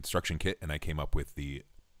around with the construction kit, and I came up with the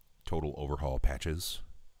Total Overhaul Patches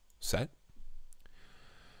set,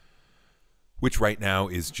 which right now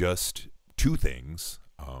is just two things.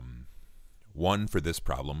 One for this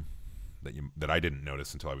problem that I didn't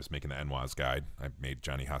notice until I was making the NWAS guide. I made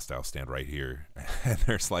Johnny Hostile stand right here, and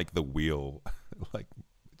there's like the wheel like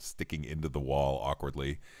sticking into the wall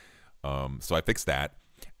awkwardly. So I fixed that,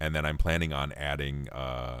 and then I'm planning on adding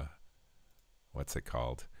what's it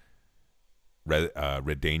called?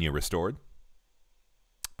 Redania Restored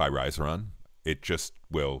by Riseron. It just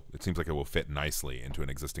will, it seems like it will fit nicely into an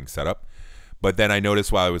existing setup. But then I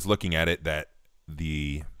noticed while I was looking at it that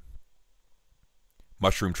the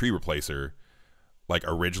mushroom tree replacer, like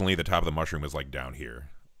originally the top of the mushroom was like down here,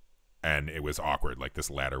 and it was awkward. Like this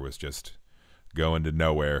ladder was just going to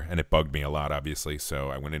nowhere, and it bugged me a lot, obviously. So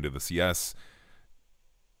I went into the CS,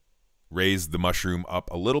 raised the mushroom up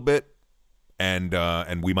a little bit, and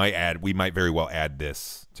we might very well add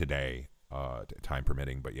this today, time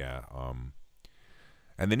permitting. But yeah,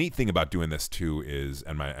 and the neat thing about doing this too is,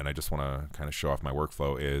 and I just want to kind of show off my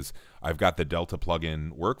workflow, is I've got the Delta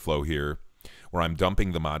plugin workflow here where I'm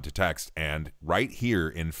dumping the mod to text, and right here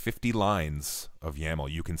in 50 lines of YAML,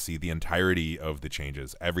 you can see the entirety of the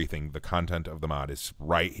changes. Everything, the content of the mod is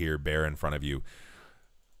right here, bare in front of you.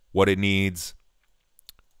 What it needs,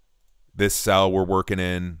 this cell we're working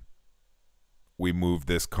in, we move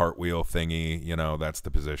this cartwheel thingy, you know, that's the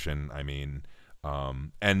position. I mean,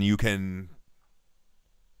 and you can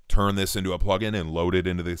turn this into a plugin and load it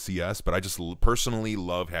into the CS, but I just personally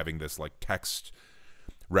love having this like text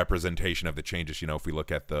representation of the changes. You know, if we look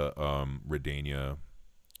at the Redania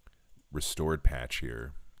Restored patch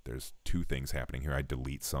here, there's two things happening here. I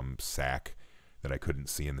delete some SAC that I couldn't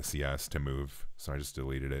see in the CS to move, so I just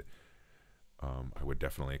deleted it. I would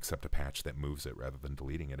definitely accept a patch that moves it rather than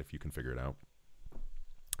deleting it if you can figure it out.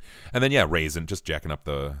 And then yeah, raising, just jacking up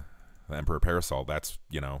the Emperor Parasol. That's,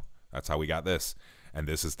 you know, that's how we got this. And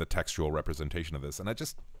this is the textual representation of this. And I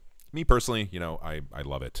just, me personally, you know, I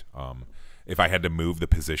love it. If I had to move the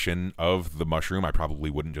position of the mushroom, I probably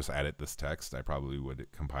wouldn't just edit this text. I probably would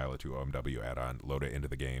compile it to OpenMW add-on, load it into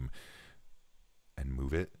the game, and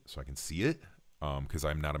move it so I can see it, because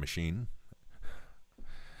I'm not a machine.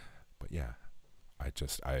 But yeah,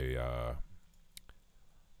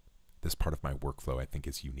 this part of my workflow I think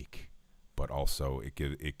is unique, but also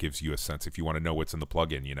it gives you a sense. If you want to know what's in the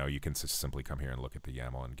plugin, you know, you can just simply come here and look at the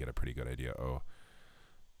YAML and get a pretty good idea. Oh,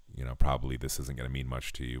 you know, probably this isn't going to mean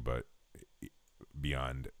much to you, but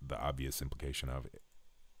beyond the obvious implication of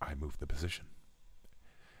I moved the position,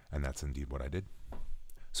 and that's indeed what I did.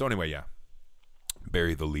 So anyway, yeah,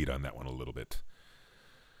 bury the lead on that one a little bit.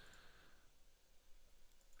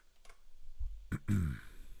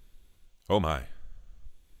 Oh my,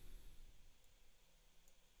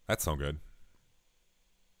 that's so good.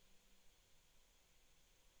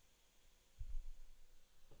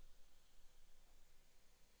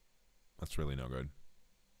 That's really no good.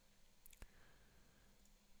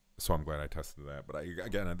 So I'm glad I tested that. But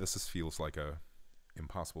again, this feels like a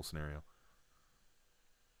impossible scenario.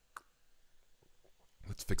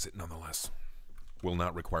 Let's fix it nonetheless. Will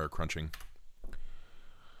not require crunching.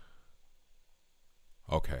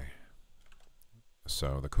 Okay.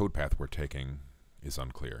 So the code path we're taking is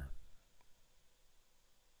unclear.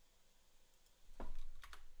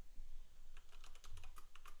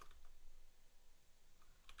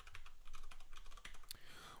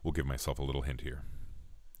 We'll give myself a little hint here.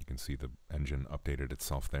 You can see the engine updated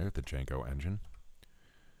itself there, the Django engine.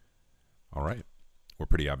 All right. We're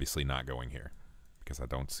pretty obviously not going here because I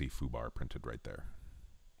don't see foobar printed right there.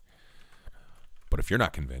 But if you're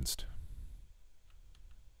not convinced...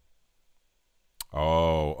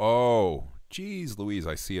 Oh, geez Louise,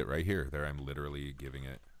 I see it right here. There, I'm literally giving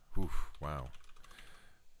it... Oof, wow.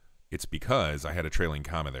 It's because I had a trailing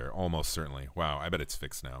comma there, almost certainly. Wow, I bet it's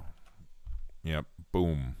fixed now. Yep,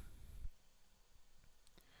 boom.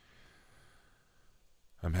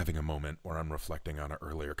 I'm having a moment where I'm reflecting on an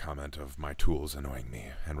earlier comment of my tools annoying me.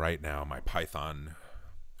 And right now, my Python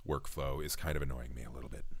workflow is kind of annoying me a little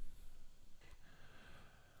bit.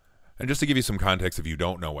 And just to give you some context, if you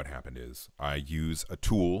don't know what happened is, I use a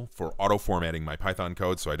tool for auto-formatting my Python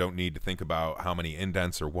code, so I don't need to think about how many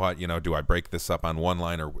indents or what, you know, do I break this up on one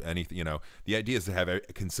line or anything, you know. The idea is to have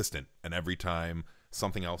it consistent, and every time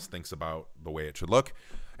something else thinks about the way it should look.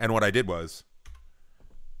 And what I did was,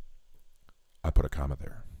 I put a comma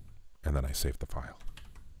there, and then I saved the file.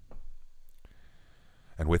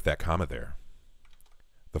 And with that comma there,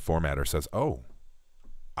 the formatter says, oh,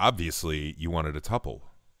 obviously you wanted a tuple.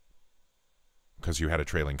 because you had a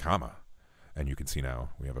trailing comma. And you can see now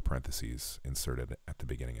we have a parentheses inserted at the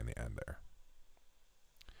beginning and the end there.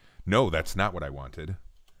 No, that's not what I wanted.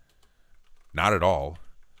 Not at all.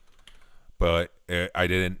 But I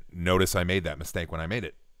didn't notice I made that mistake when I made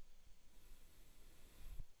it.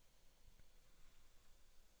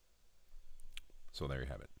 So there you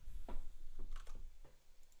have it.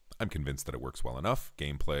 I'm convinced that it works well enough.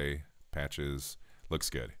 Gameplay, patches, looks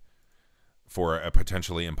good. For a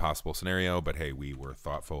potentially impossible scenario, but hey, we were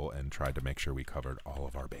thoughtful and tried to make sure we covered all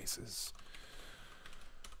of our bases.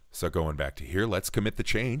 So going back to here, let's commit the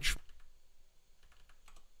change.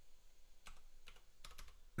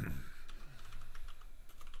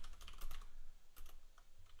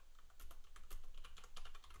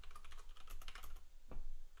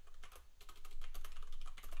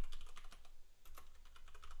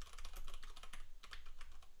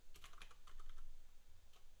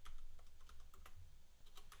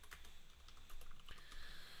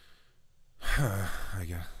 I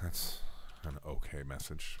guess that's an okay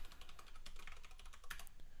message.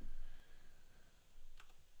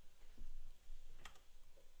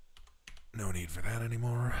 No need for that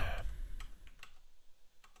anymore.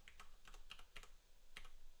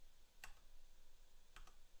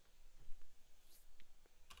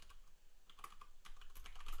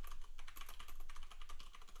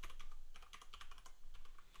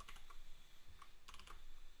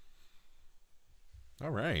 All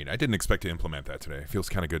right. I didn't expect to implement that today. It feels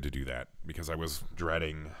kind of good to do that because I was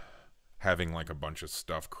dreading having like a bunch of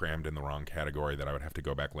stuff crammed in the wrong category that I would have to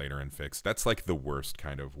go back later and fix. That's like the worst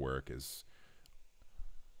kind of work, is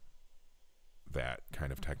that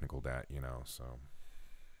kind of technical debt, you know, so.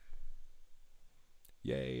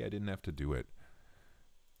 Yay, I didn't have to do it.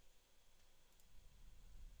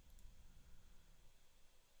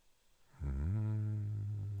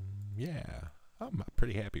 Yeah, I'm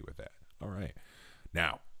pretty happy with that. All right.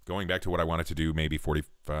 Now, going back to what I wanted to do maybe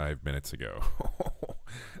 45 minutes ago.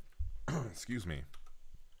 Excuse me.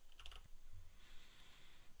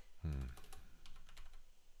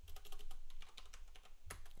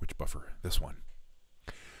 Which buffer? This one.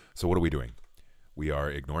 So what are we doing? We are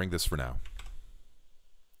ignoring this for now.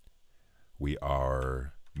 We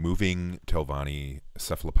are moving Telvanni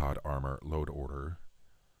cephalapod armor load order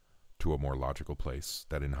to a more logical place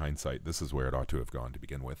that in hindsight, this is where it ought to have gone to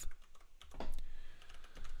begin with.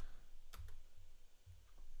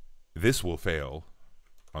 This will fail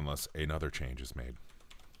unless another change is made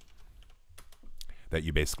that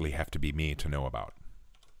you basically have to be me to know about.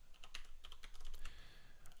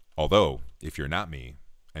 Although, if you're not me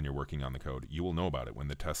and you're working on the code, you will know about it when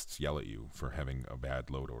the tests yell at you for having a bad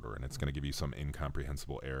load order, and it's going to give you some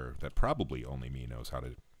incomprehensible error that probably only me knows how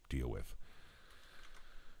to deal with.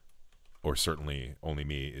 Or certainly only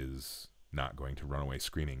me is not going to run away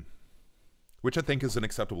screaming, which I think is an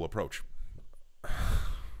acceptable approach.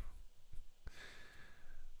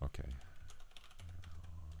 Okay.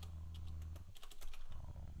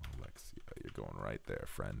 Oh, Alexia, you're going right there,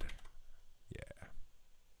 friend. Yeah.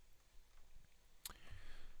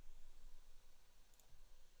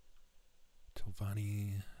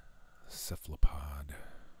 Telvanni cephalapod.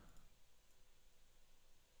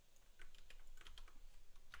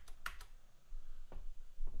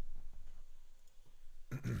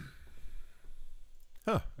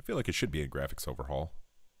 Huh, I feel like it should be a graphics overhaul.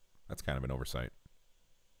 That's kind of an oversight.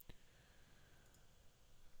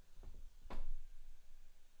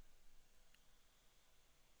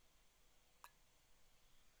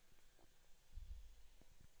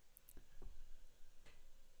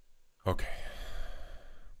 Okay.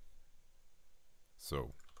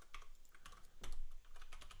 So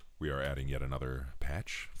we are adding yet another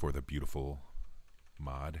patch for the beautiful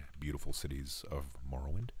mod, Beautiful Cities of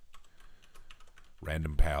Morrowind.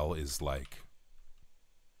 Random Pal is like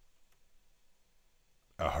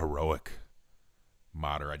a heroic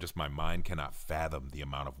modder. My mind cannot fathom the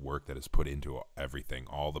amount of work that is put into everything,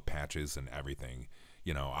 all the patches and everything.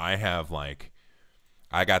 You know, I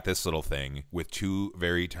got this little thing with 2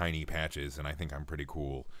 very tiny patches, and I think I'm pretty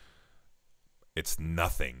cool. It's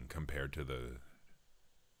nothing compared to the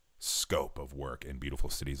scope of work in Beautiful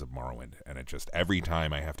Cities of Morrowind. And it just, every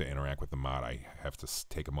time I have to interact with the mod, I have to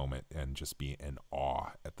take a moment and just be in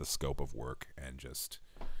awe at the scope of work. And just,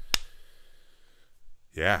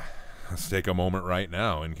 yeah, let's take a moment right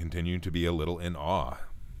now and continue to be a little in awe.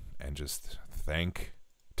 And just thank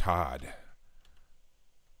Todd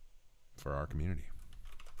for our community.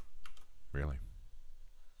 Really.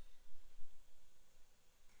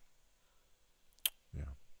 Yeah.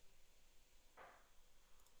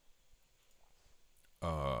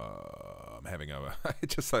 I'm having I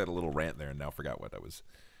just had a little rant there and now forgot what I was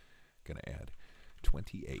going to add.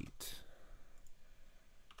 28.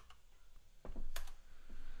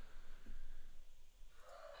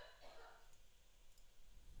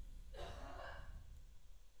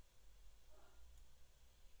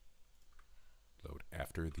 Load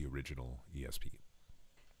after the original ESP.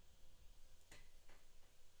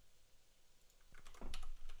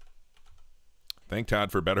 Thank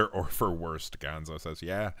Todd for better or for worst, Gonzo says.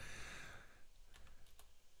 Yeah.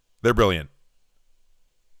 They're brilliant.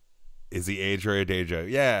 Is he age or a day joke?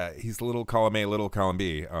 Yeah, he's little column A, little column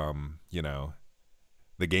B. You know,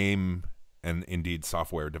 the game and indeed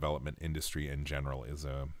software development industry in general is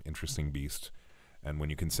a interesting beast. And when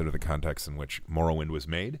you consider the context in which Morrowind was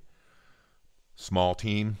made, small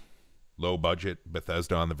team, low budget,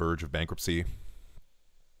 Bethesda on the verge of bankruptcy,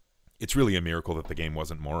 it's really a miracle that the game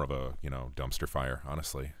wasn't more of a, you know, dumpster fire,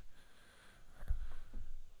 honestly.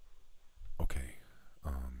 Okay.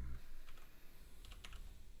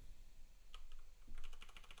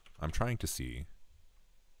 I'm trying to see.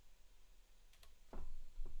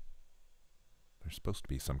 There's supposed to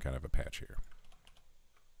be some kind of a patch here.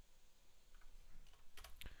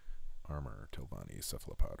 Armor, Telvanni,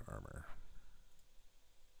 cephalapod armor.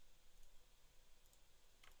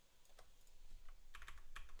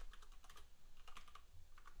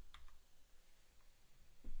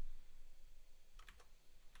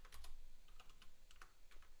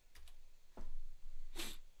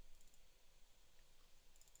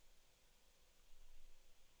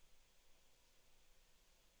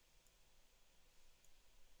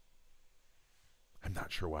 I'm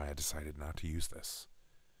not sure why I decided not to use this.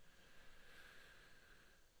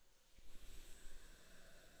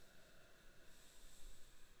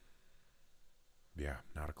 Yeah,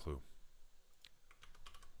 not a clue.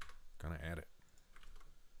 Gonna add it.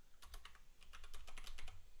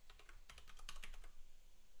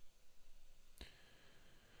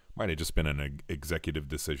 Might have just been an executive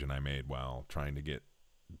decision I made while trying to get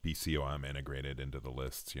BCOM integrated into the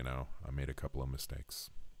lists, you know. I made a couple of mistakes.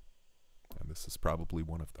 And this is probably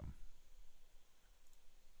one of them.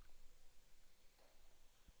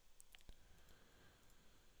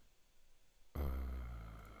 Here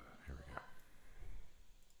we go.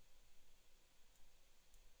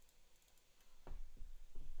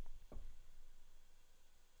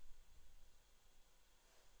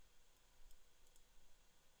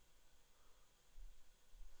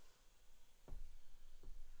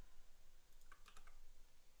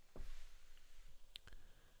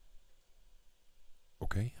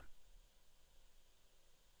 Okay.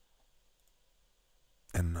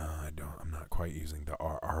 And I'm not quite using the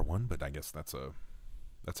R one, but I guess that's a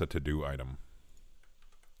to-do item.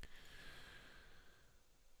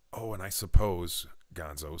 Oh, and I suppose,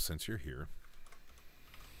 Gonzo, since you're here,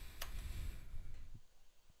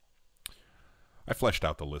 I fleshed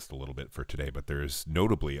out the list a little bit for today, but there's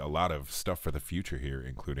notably a lot of stuff for the future here,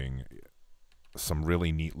 including some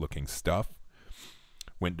really neat looking stuff.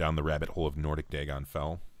 Went down the rabbit hole of Nordic Dagon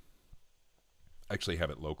Fell. I actually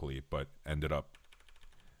have it locally, but ended up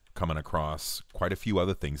coming across quite a few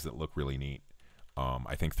other things that look really neat.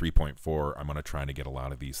 I think 3.4, I'm going to try to get a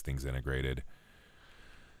lot of these things integrated.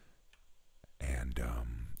 And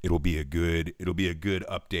it'll be a good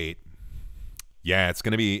update. Yeah,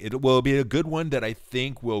 it will be a good one that I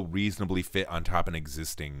think will reasonably fit on top of an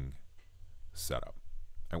existing setup.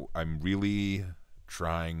 I'm really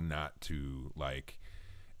trying not to like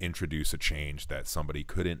introduce a change that somebody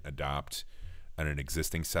couldn't adopt on an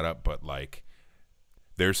existing setup, but like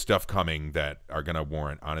there's stuff coming that are gonna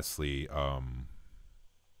warrant, honestly,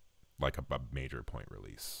 like a major point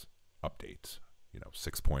release update, you know,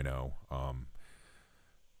 6.0.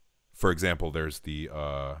 For example, there's the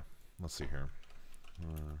let's see here.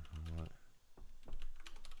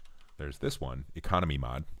 There's this one, economy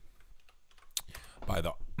mod, by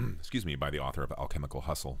the excuse me, by the author of Alchemical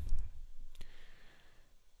Hustle.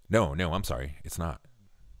 No, I'm sorry, it's not.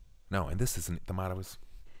 No, and this isn't the mod I was.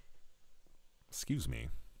 Excuse me.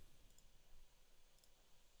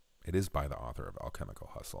 It is by the author of Alchemical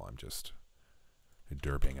Hustle. I'm just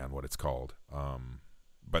derping on what it's called.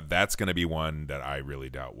 But that's going to be one that I really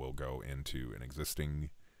doubt will go into an existing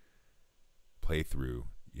playthrough,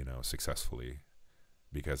 you know, successfully,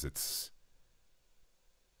 because it's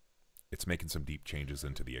making some deep changes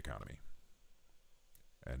into the economy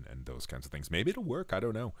and those kinds of things. Maybe it'll work. I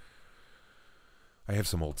don't know. I have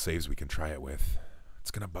some old saves we can try it with.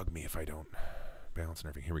 It's going to bug me if I don't balance and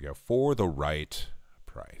everything. Here we go. For the right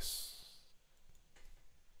price.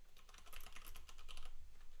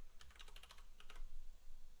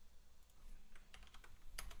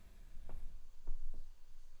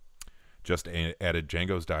 Just added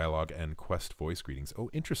Django's dialogue and Quest voice greetings.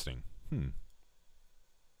 Oh, interesting.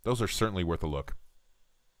 those are certainly worth a look.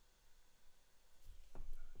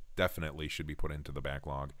 Definitely should be put into the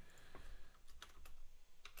backlog.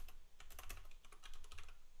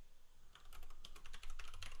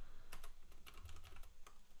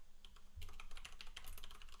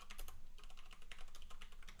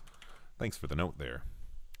 Thanks for the note there.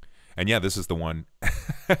 And yeah, this is the one.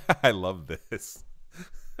 I love this.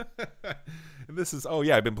 This is, oh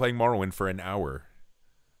yeah, I've been playing Morrowind for an hour.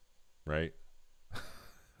 Right?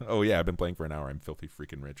 Oh yeah, I've been playing for an hour. I'm filthy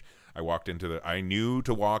freaking rich. I knew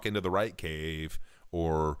to walk into the right cave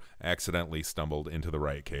or accidentally stumbled into the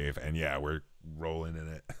right cave. And yeah, we're rolling in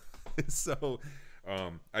it. So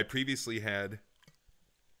I previously had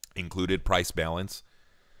included Price Balance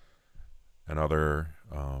and other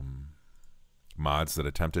mods that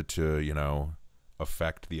attempted to, you know,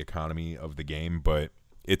 affect the economy of the game, but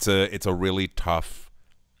it's a really tough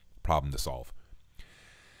problem to solve.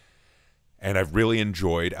 And I've really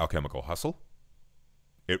enjoyed Alchemical Hustle.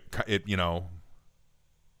 It you know,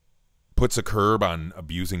 puts a curb on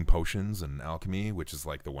abusing potions and alchemy, which is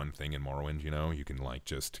like the one thing in Morrowind, you know, you can like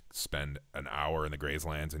just spend an hour in the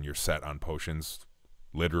Grazelands and you're set on potions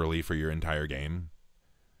literally for your entire game.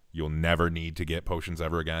 You'll never need to get potions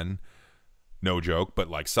ever again. No joke, but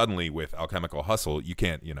like suddenly with Alchemical Hustle, you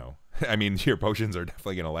can't, you know, I mean, your potions are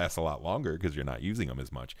definitely going to last a lot longer because you're not using them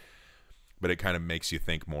as much. But it kind of makes you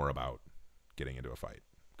think more about getting into a fight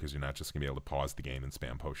because you're not just going to be able to pause the game and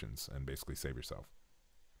spam potions and basically save yourself.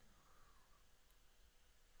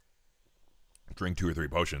 Drink 2 or 3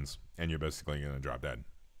 potions and you're basically going to drop dead.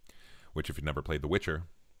 Which if you've never played The Witcher,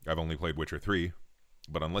 I've only played Witcher 3,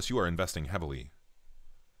 but unless you are investing heavily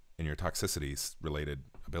in your toxicities related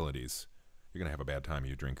abilities, you're going to have a bad time if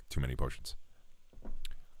you drink too many potions.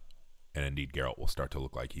 And indeed, Geralt will start to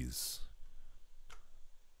look like he's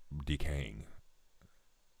decaying.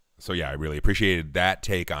 So yeah, I really appreciated that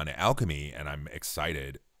take on alchemy, and I'm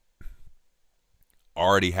excited.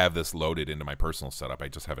 Already have this loaded into my personal setup. I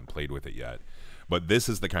just haven't played with it yet. But this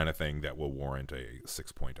is the kind of thing that will warrant a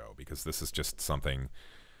 6.0, because this is just something,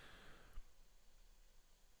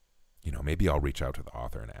 you know, maybe I'll reach out to the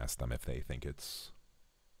author and ask them if they think it's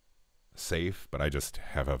safe, but I just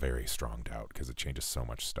have a very strong doubt because it changes so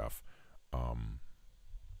much stuff.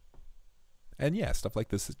 And yeah, stuff like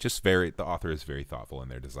this is just the author is very thoughtful in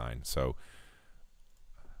their design. So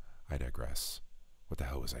I digress. What the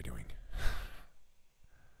hell was I doing?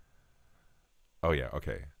 Oh yeah,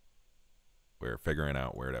 okay. We're figuring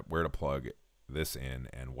out where to plug this in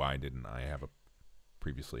and why didn't I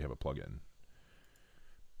previously have a plug-in.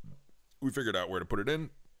 We figured out where to put it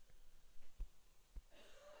in.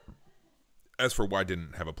 As for why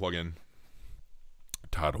didn't have a plugin,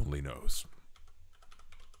 Todd only knows.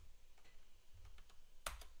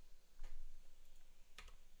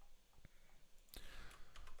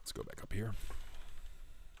 Let's go back up here.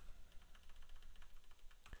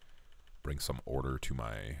 Bring some order to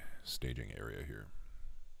my staging area here.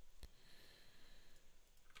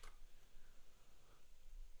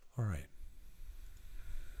 All right.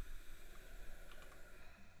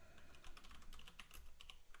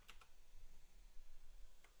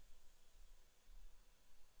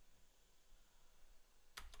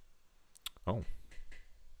 Oh.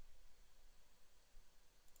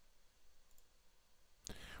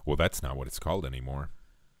 Well, that's not what it's called anymore.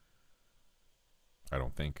 I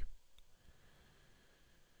don't think.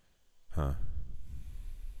 Huh.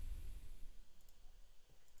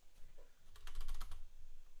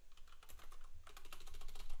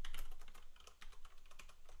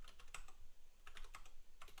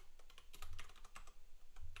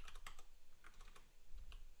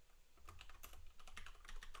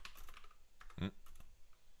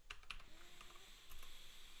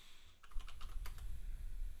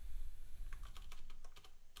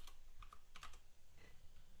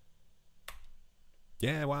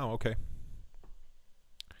 Yeah, wow, okay.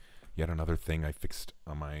 Yet another thing I fixed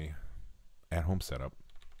on my at-home setup.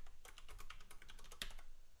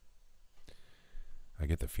 I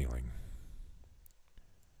get the feeling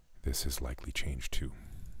this has likely changed too.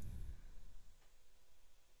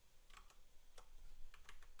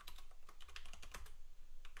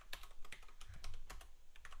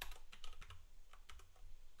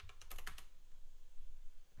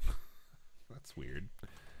 That's weird.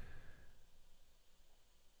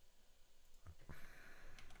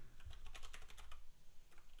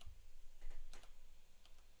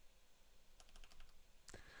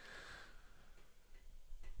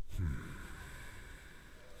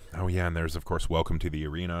 Oh yeah, and there's of course Welcome to the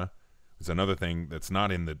Arena. There's another thing that's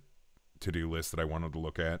not in the to-do list that I wanted to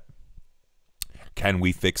look at. Can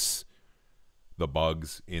we fix the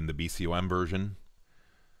bugs in the BCOM version?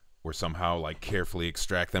 or somehow like carefully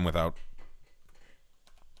extract them without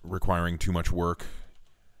requiring too much work.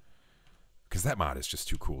 Because that mod is just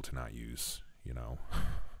too cool to not use, you know.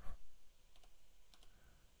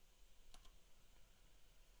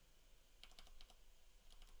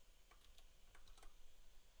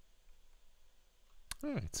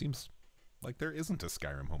 It seems like there isn't a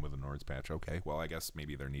Skyrim Home of the Nords patch. Okay, well, I guess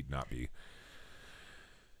maybe there need not be.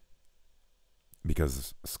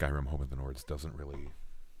 Because Skyrim Home of the Nords doesn't really,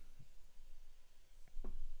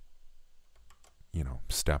 you know,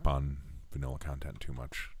 step on vanilla content too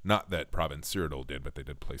much. Not that Province Cyrodiil did, but they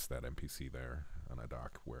did place that NPC there on a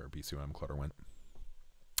dock where BCOM clutter went.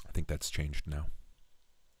 I think that's changed now.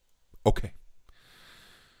 Okay.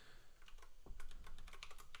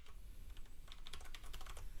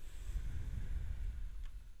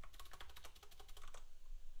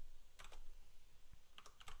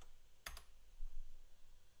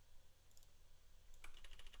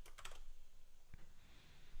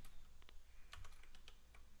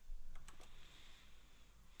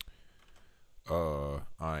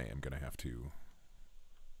 I am going to have to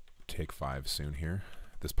take 5 soon here.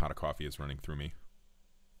 This pot of coffee is running through me.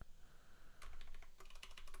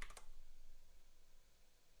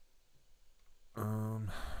 We're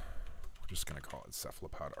just going to call it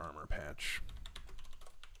cephalapod armor patch.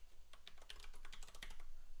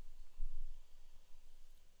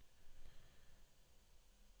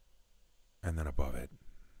 And then above it,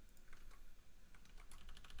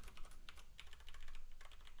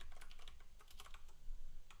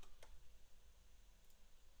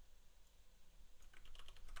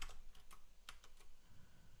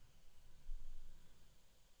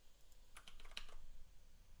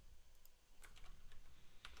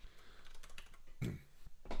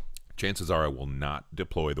 chances are I will not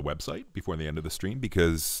deploy the website before the end of the stream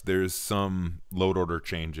because there's some load order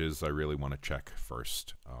changes I really want to check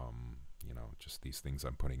first. You know, just these things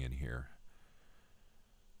I'm putting in here.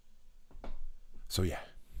 So yeah,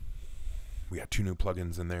 we got 2 new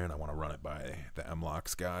plugins in there, and I want to run it by the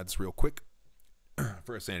MLOX gods real quick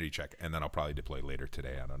for a sanity check, and then I'll probably deploy later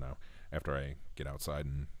today. I don't know, after I get outside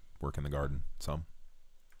and work in the garden some.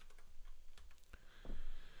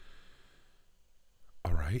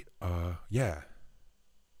 All right. Yeah.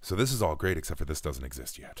 So this is all great, except for this doesn't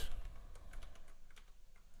exist yet.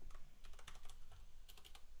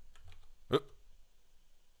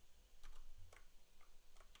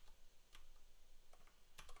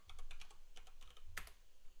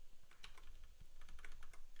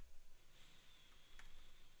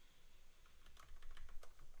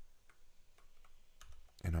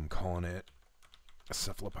 And I'm calling it a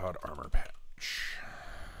cephalapod armor patch.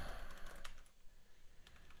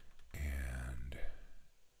 And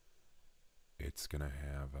it's going to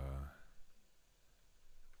have a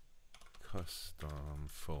custom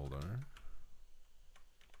folder.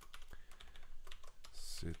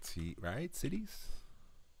 City, right? Cities?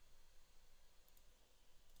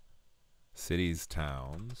 Cities,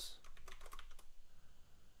 towns.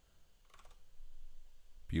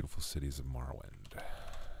 Beautiful cities of Morrowind.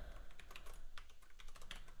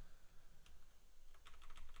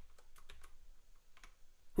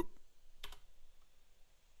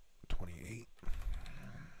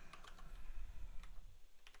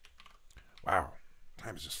 Wow,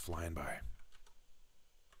 time is just flying by.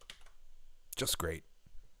 Just great.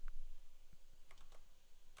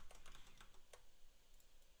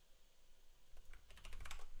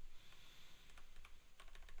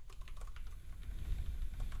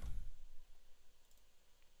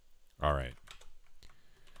 All right.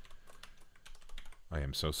 I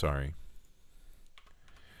am so sorry,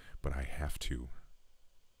 but I have to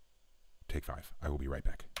take 5. I will be right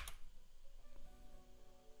back.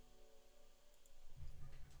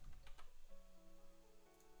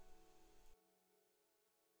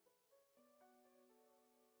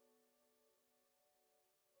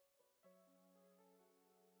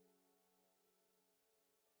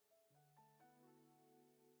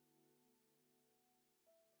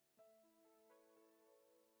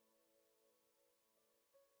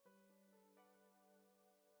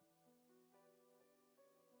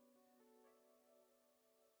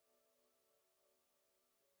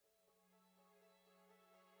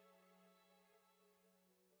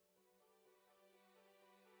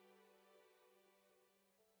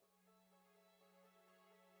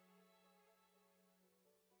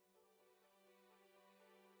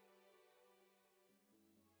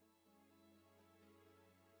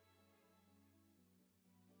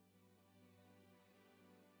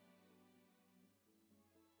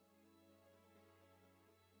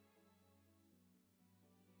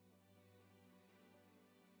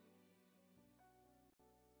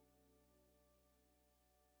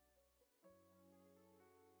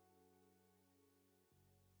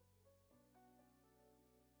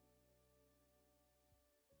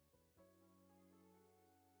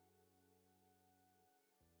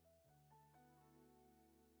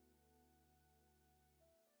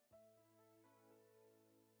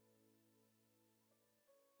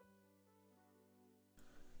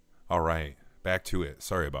 All right, back to it.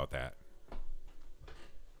 Sorry about that.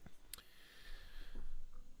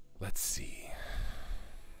 Let's see.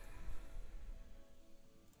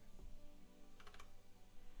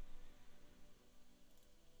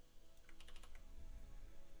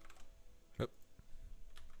 Yep.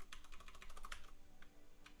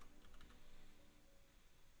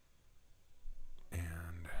 And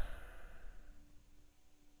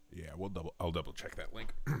yeah, I'll double check that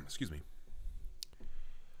link. Excuse me.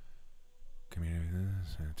 Community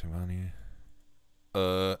Telvanni.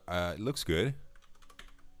 It looks good.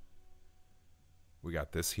 We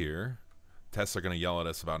got this here. Tests are going to yell at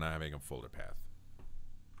us about not having a folder path.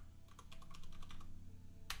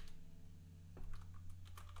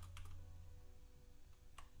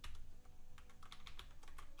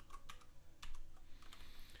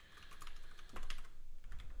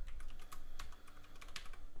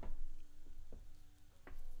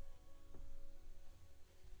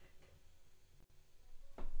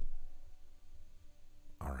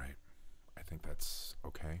 All right. I think that's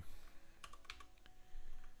okay.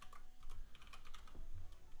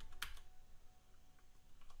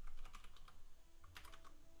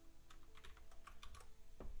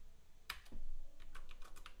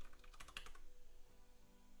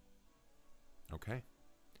 Okay.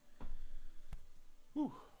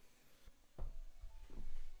 Whew.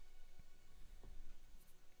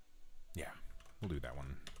 Yeah, we'll do that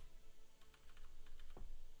one.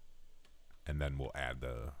 And then we'll add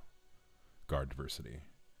the guard diversity.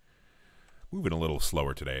 Moving a little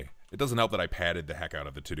slower today. It doesn't help that I padded the heck out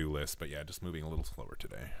of the to-do list, but yeah, just moving a little slower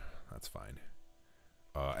today. That's fine.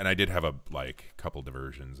 And I did have a couple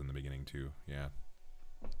diversions in the beginning too. Yeah.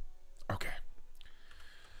 Okay.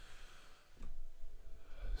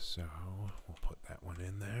 So we'll put that one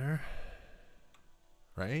in there.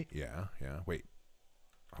 Right? Yeah, yeah. Wait.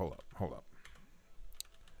 Hold up.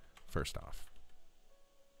 First off,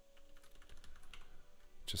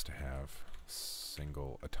 just to have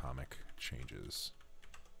single atomic changes.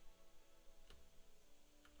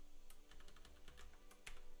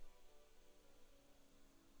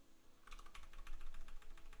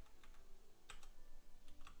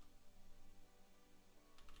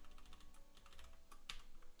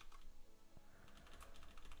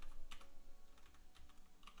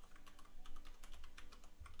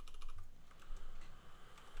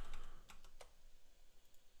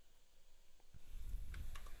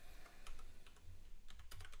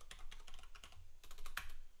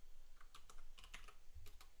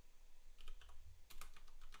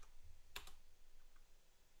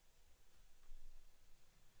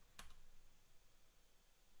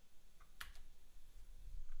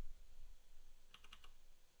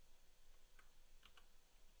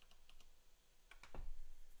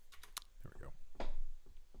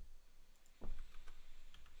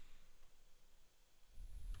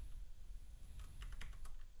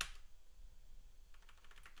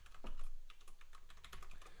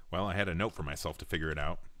 Well, I had a note for myself to figure it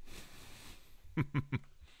out. We're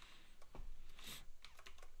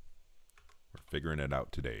figuring it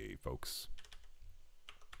out today, folks.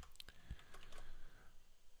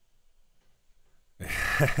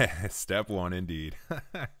 Step one, indeed.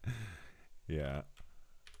 Yeah.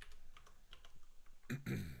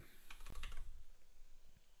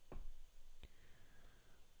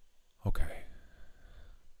 Okay.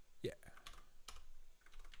 Yeah.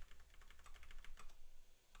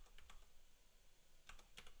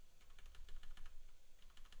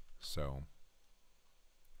 So,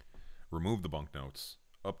 remove the bunk notes,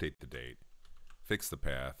 update the date, fix the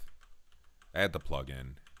path, add the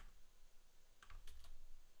plugin.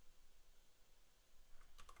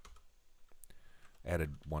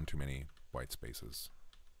 Added one too many white spaces.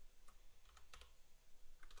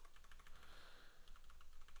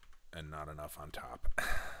 And not enough on top.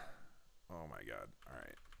 Oh my god. All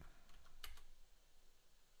right.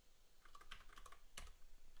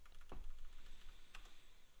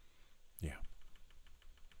 Yeah.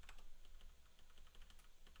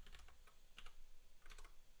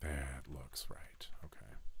 That looks right. Okay.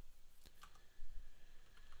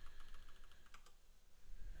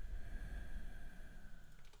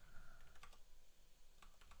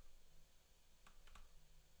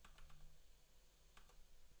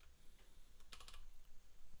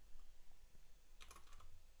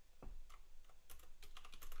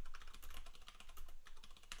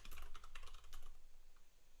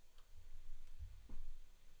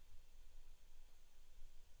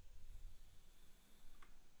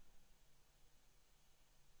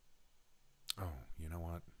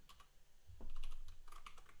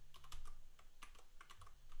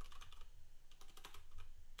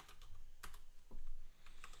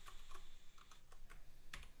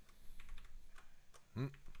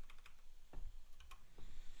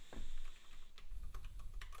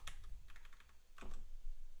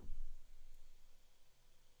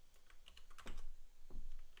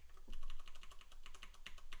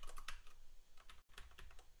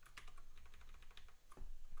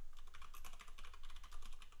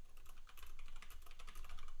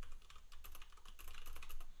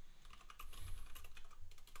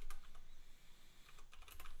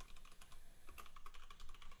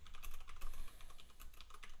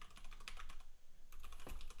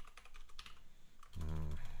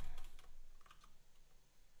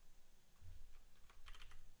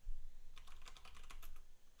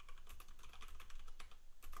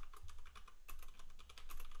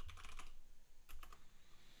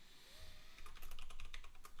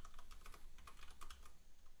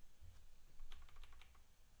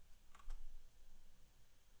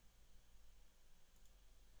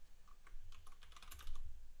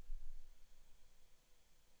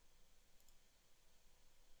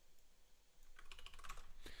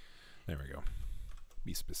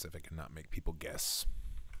 Be specific and not make people guess.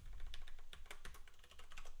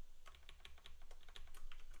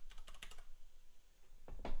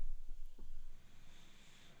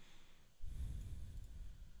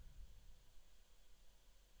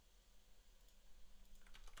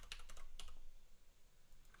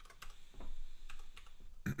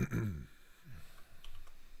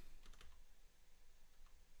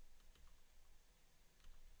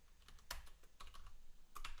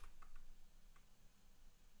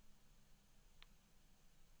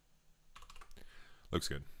 Looks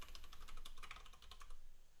good.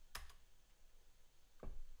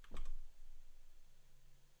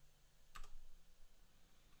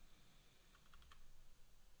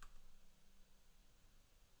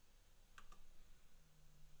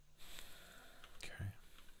 Okay.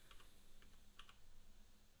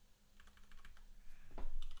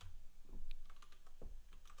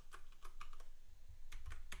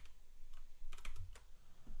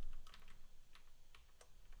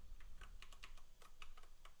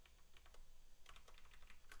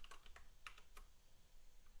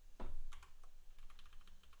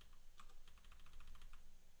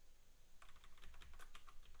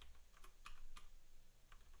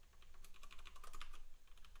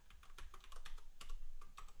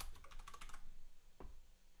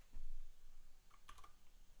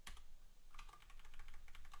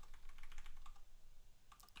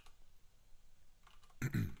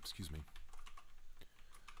 Excuse me.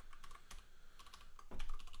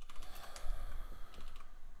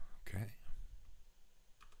 Okay.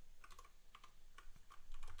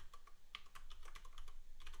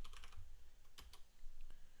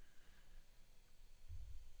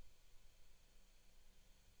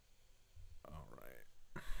 All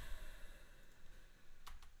right.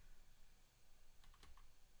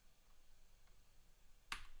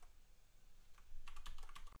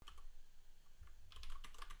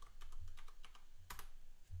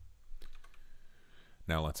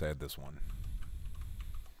 Now let's add this one,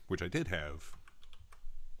 which I did have.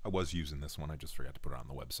 I was using this one. I just forgot to put it on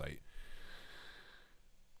the website.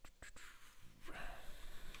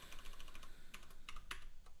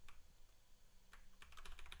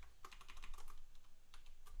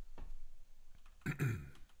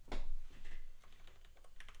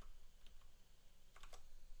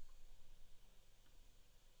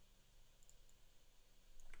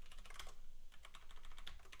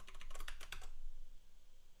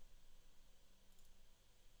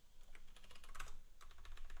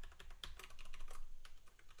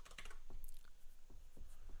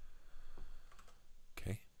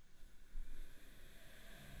 Okay.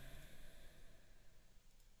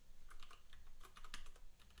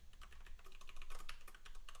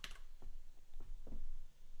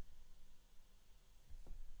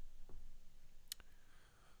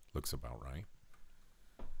 Looks about right.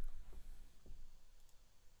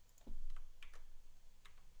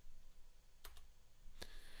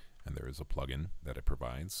 And there is a plugin that it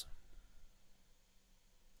provides.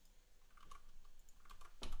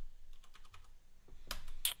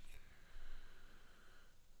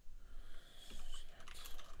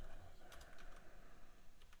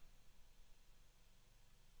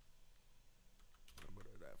 I'll put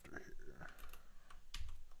it after here.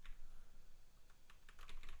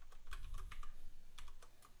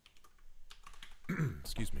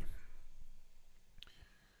 Excuse me.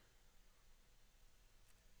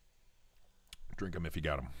 Drink them if you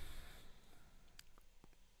got them.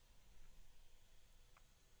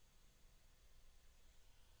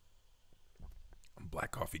 I'm a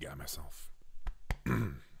black coffee guy myself.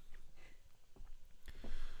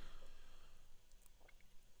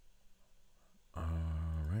 All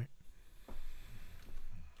right.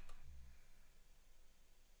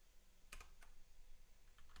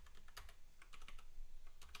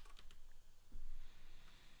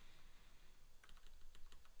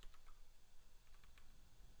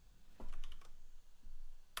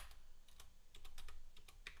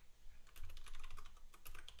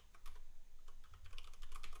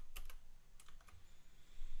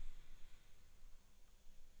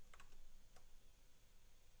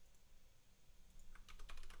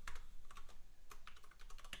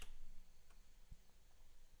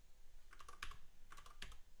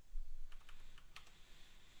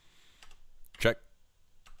 Check.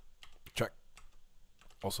 Check.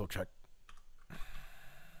 Also check.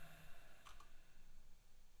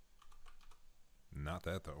 Not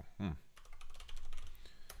that though. And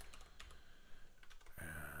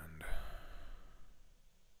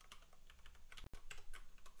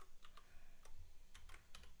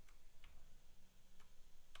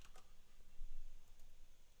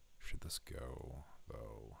should this go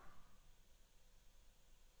though?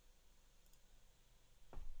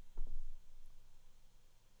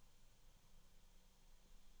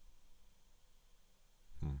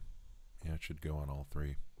 That should go on all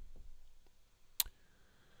three.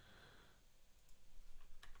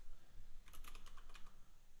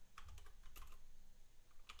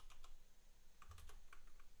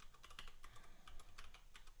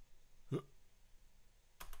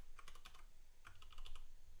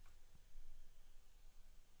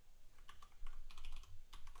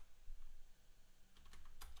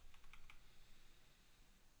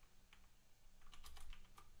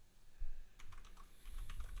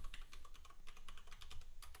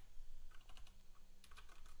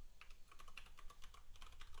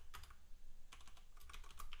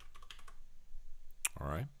 All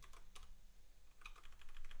right.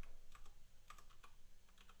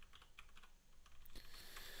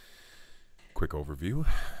 Quick overview.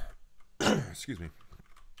 Excuse me.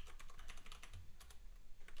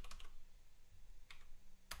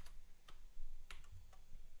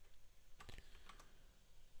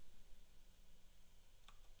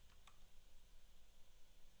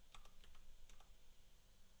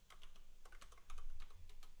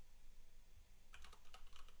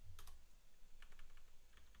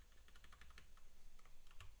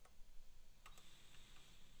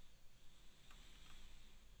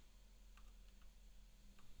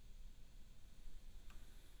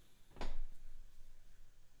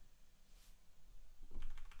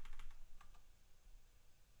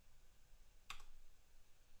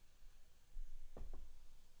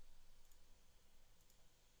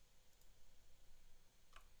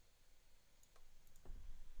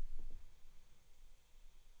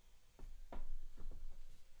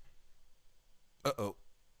 Uh-oh.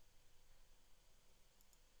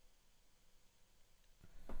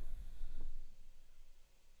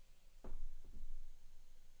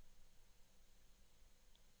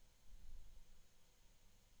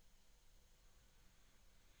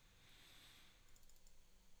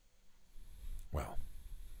 Well,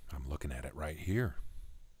 I'm looking at it right here.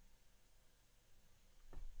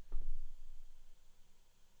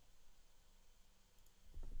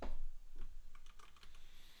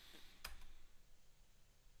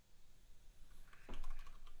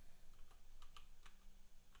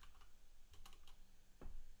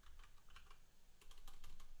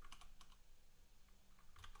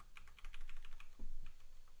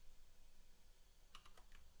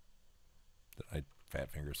 Did I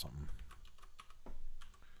fat finger something?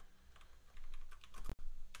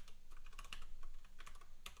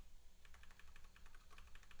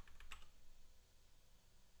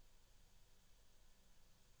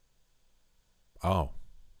 Oh.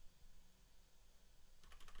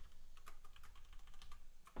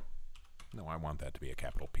 No, I want that to be a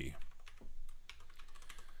capital P.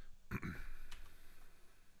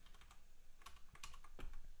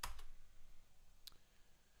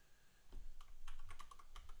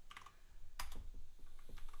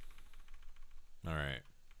 All right.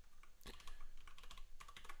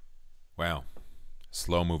 Wow.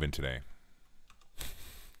 Slow moving today.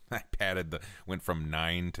 I went from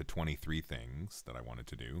 9 to 23 things that I wanted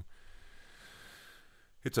to do.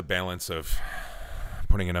 It's a balance of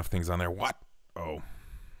putting enough things on there. What? Oh.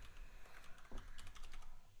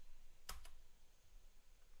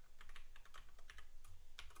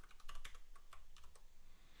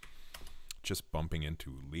 Just bumping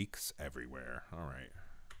into leaks everywhere. All right.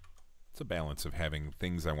 It's a balance of having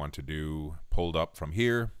things I want to do pulled up from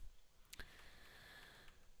here.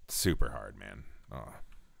 It's super hard, man. Oh.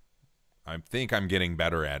 I think I'm getting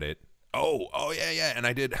better at it. Oh yeah. And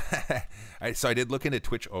I did, so I did look into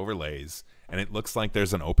Twitch overlays, and it looks like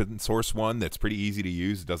there's an open source one that's pretty easy to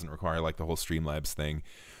use. It doesn't require like the whole Streamlabs thing,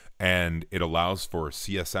 and it allows for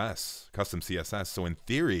CSS, custom CSS. So in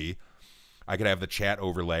theory, I could have the chat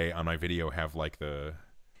overlay on my video have like the,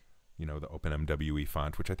 you know, the OpenMW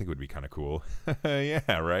font, which I think would be kind of cool.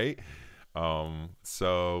 Yeah, right.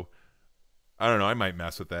 So I don't know. I might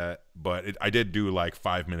mess with that, but I did do like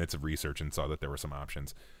 5 minutes of research and saw that there were some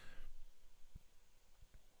options.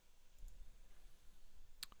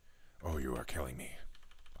 Oh, you are killing me.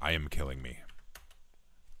 I am killing me.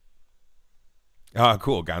 Ah,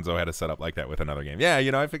 cool. Gonzo had a setup like that with another game. Yeah,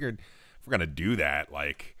 you know, I figured if we're going to do that,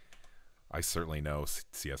 like, I certainly know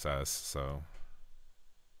CSS, so.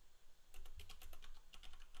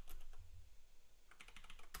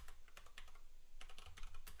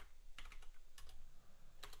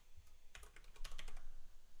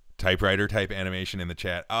 Typewriter type animation in the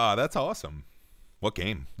chat. Ah, that's awesome. What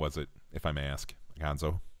game was it, if I may ask,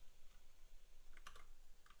 Gonzo?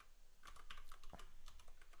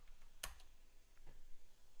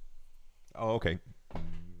 Oh, okay.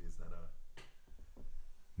 Is that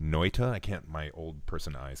a Noita? I can't. My old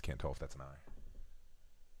person eyes can't tell if that's an eye.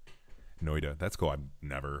 Noida. That's cool. I've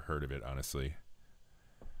never heard of it, honestly.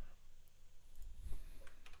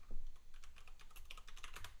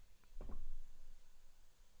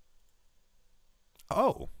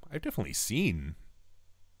 Oh, I've definitely seen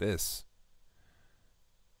this.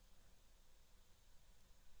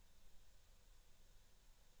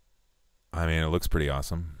 I mean, it looks pretty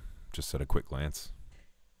awesome, just at a quick glance.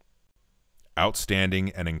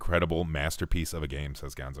 Outstanding and incredible masterpiece of a game,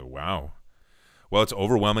 says Gonzo. Wow. Well, it's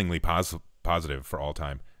overwhelmingly positive for all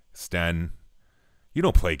time. Sten, you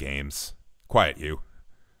don't play games. Quiet, you.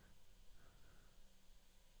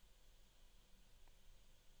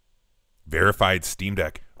 Verified Steam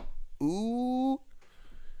Deck. Ooh.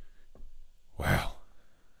 Wow.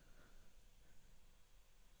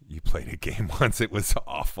 You played a game once. It was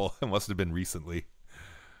awful. It must have been recently.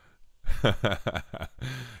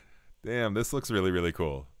 Damn, this looks really, really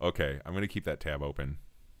cool. Okay, I'm going to keep that tab open.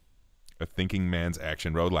 A Thinking Man's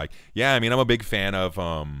Action Road. Like, yeah, I mean, I'm a big fan of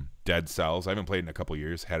Dead Cells. I haven't played in a couple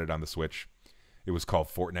years. Had it on the Switch. It was called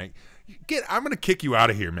Fortnite. I'm going to kick you out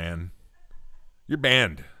of here, man. You're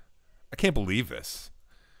banned. I can't believe this.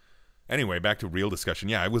 Anyway, back to real discussion.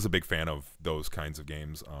 Yeah, I was a big fan of those kinds of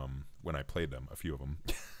games when I played them, a few of them.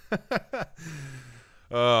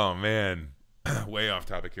 Oh, man. Way off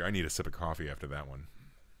topic here. I need a sip of coffee after that one.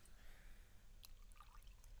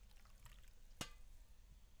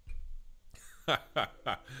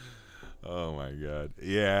 Oh my god.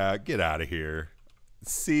 Yeah, get out of here.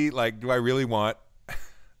 See, like, do I really want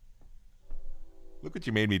Look what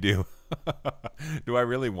you made me do. Do I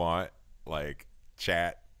really want, like,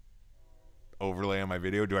 chat overlay on my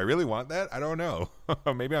video? Do I really want that? I don't know.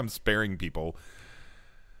 Maybe I'm sparing people.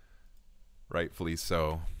 Rightfully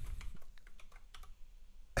so.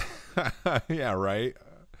 Yeah, right.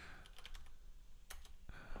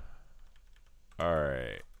 All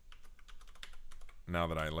right. Now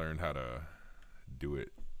that I learned how to do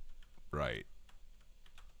it right.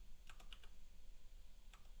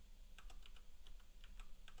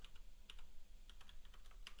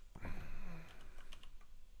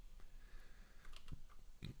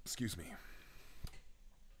 Excuse me.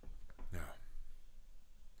 Yeah.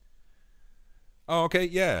 Oh, okay,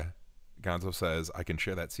 yeah. Gonzo says, I can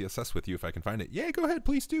share that CSS with you if I can find it. Yeah, go ahead,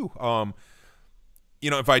 please do. You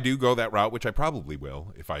know, if I do go that route, which I probably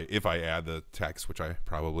will, if I add the text, which I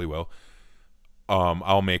probably will,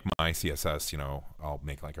 I'll make my CSS, you know, I'll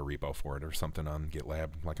make like a repo for it or something on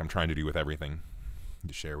GitLab, like I'm trying to do with everything,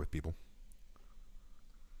 to share with people.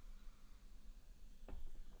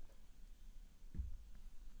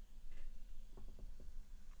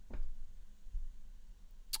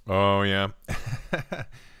 Oh, yeah.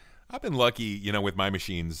 I've been lucky, you know, with my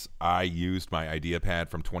machines. I used my IdeaPad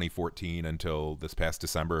from 2014 until this past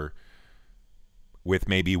December with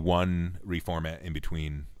maybe one reformat in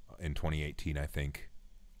between in 2018, I think,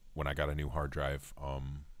 when I got a new hard drive.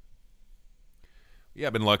 Yeah,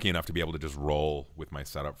 I've been lucky enough to be able to just roll with my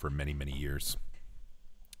setup for many, many years.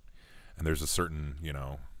 And there's a certain, you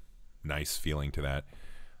know, nice feeling to that.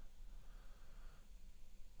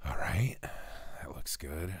 All right. That looks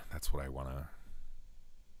good. That's what I want to...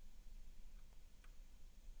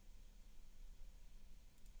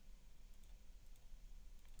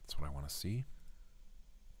 That's what I want to see.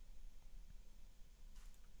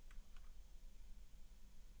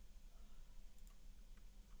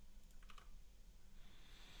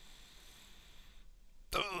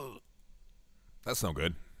 Ugh. That's no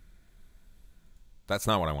good. That's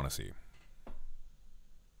not what I want to see.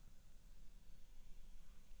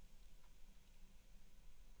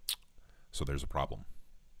 So there's a problem.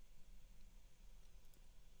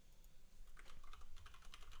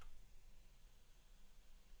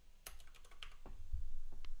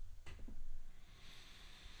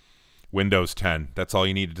 Windows 10. That's all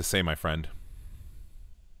you needed to say, my friend.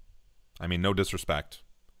 I mean, no disrespect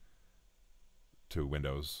to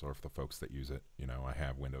Windows or for the folks that use it. You know, I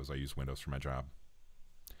have Windows. I use Windows for my job.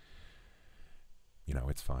 You know,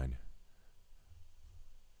 it's fine.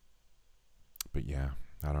 But yeah,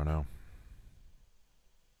 I don't know.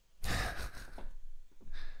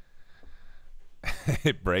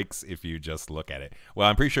 It breaks if you just look at it. Well,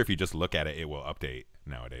 I'm pretty sure if you just look at it, it will update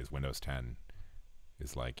nowadays. Windows 10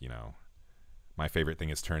 is like, you know, my favorite thing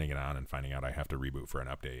is turning it on and finding out I have to reboot for an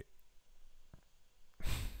update.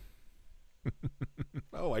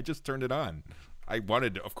 Oh, I just turned it on. I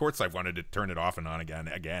wanted to, of course I wanted to turn it off and on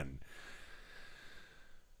again.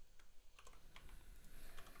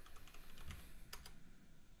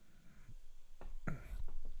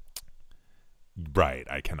 Right,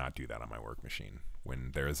 I cannot do that on my work machine.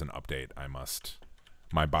 When there is an update,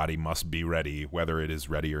 my body must be ready, whether it is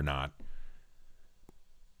ready or not.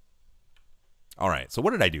 All right, so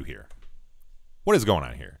what did I do here? What is going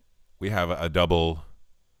on here? We have a double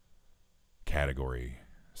category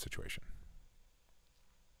situation.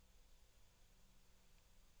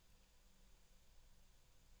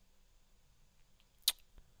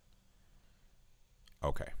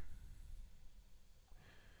 Okay.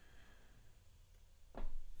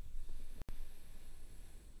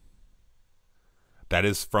 That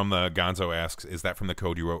is from the Gonzo asks, is that from the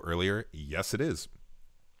code you wrote earlier? Yes, it is.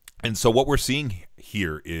 And so what we're seeing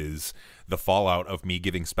here is the fallout of me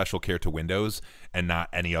giving special care to Windows and not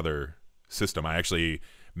any other system. I actually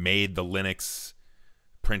made the Linux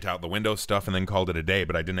print out the Windows stuff and then called it a day,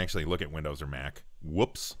 but I didn't actually look at Windows or Mac.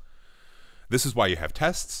 Whoops. This is why you have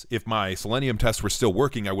tests. If my Selenium tests were still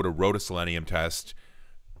working, I would have wrote a Selenium test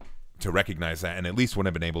to recognize that and at least would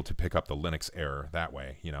have been able to pick up the Linux error that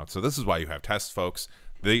way, you know. So this is why you have tests, folks.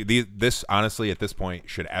 This honestly at this point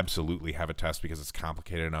should absolutely have a test because it's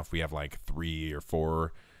complicated enough. We have like 3 or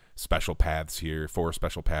 4 special paths here, 4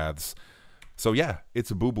 special paths. So yeah,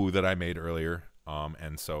 it's a boo-boo that I made earlier.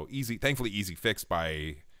 And so thankfully easy fix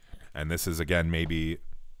by, and this is again maybe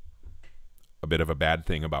a bit of a bad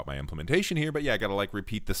thing about my implementation here, but yeah, I gotta like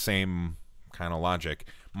repeat the same kind of logic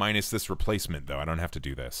minus this replacement though. I don't have to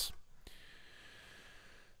do this.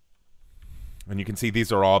 And you can see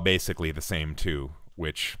these are all basically the same too,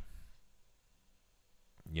 which,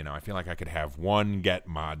 you know, I feel like I could have one get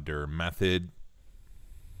modder method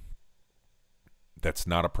that's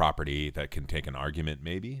not a property that can take an argument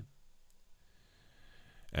maybe.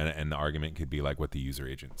 And the argument could be like what the user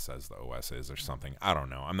agent says the OS is or something. I don't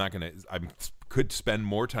know. I could spend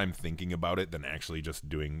more time thinking about it than actually just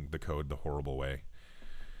doing the code the horrible way.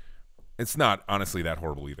 It's not honestly that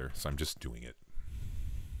horrible either, so I'm just doing it.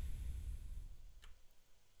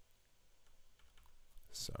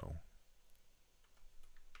 So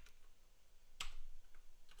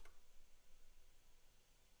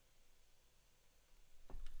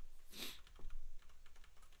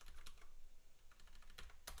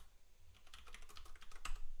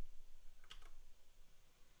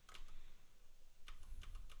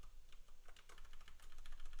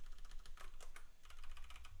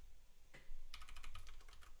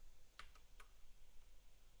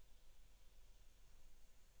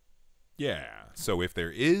yeah, so if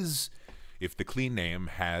the clean name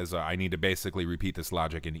has, I need to basically repeat this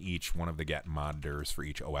logic in each one of the get modders for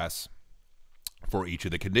each OS, for each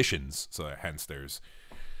of the conditions. So hence there's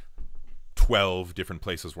 12 different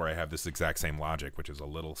places where I have this exact same logic, which is a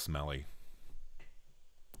little smelly,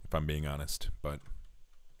 if I'm being honest. But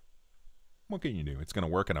what can you do? It's going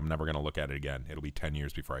to work, and I'm never going to look at it again. It'll be 10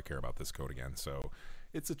 years before I care about this code again. So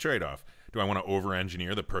it's a trade-off. Do I want to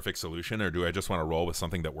over-engineer the perfect solution, or do I just want to roll with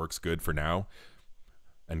something that works good for now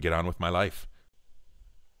and get on with my life?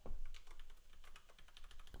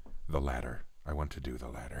 The latter. I want to do the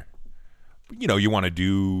latter. You know, you want to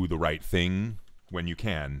do the right thing when you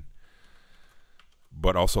can,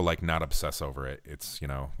 but also like not obsess over it. It's, you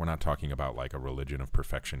know, we're not talking about like a religion of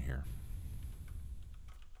perfection here.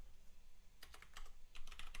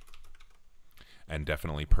 And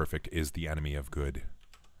definitely perfect is the enemy of good.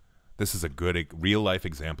 This is a good real life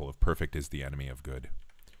example of perfect is the enemy of good.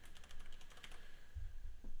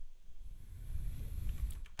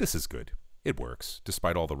 This is good. It works.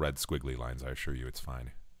 Despite all the red squiggly lines, I assure you it's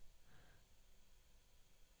fine.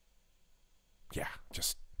 Yeah,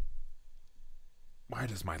 just... why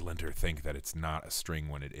does my linter think that it's not a string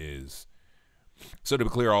when it is? So to be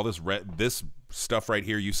clear, all this stuff right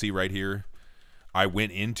here, you see right here, I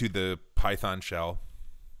went into the Python shell.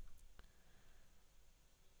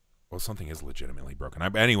 Well, something is legitimately broken.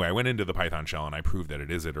 Anyway, I went into the Python shell and I proved that it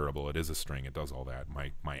is iterable. It is a string. It does all that.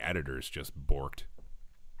 My editors just borked.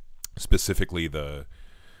 Specifically the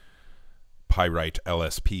Pyrite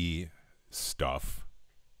LSP stuff.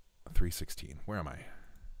 316. Where am I?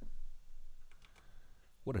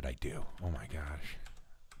 What did I do? Oh my gosh.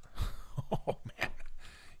 Oh man.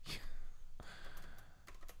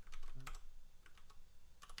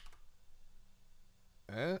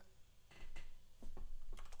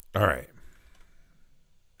 All right.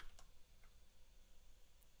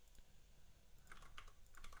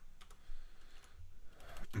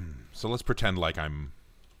 So let's pretend like I'm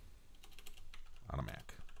on a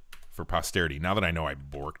Mac for posterity. Now that I know I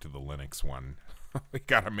borked the Linux one, we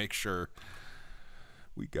gotta make sure.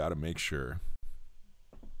 We gotta make sure.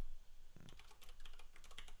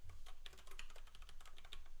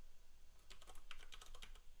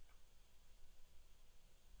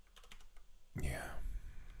 Yeah.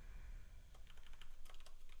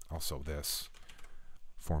 Also this.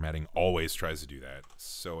 Formatting always tries to do that.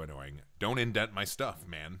 So annoying. Don't indent my stuff,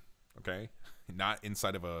 man. Okay? Not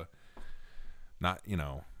inside of a Not, you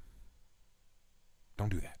know, don't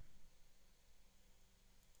do that.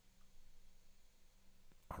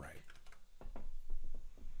 All right.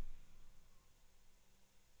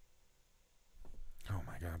 Oh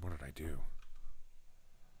my God, what did I do?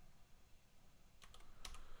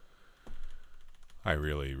 I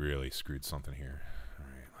really, really screwed something here. All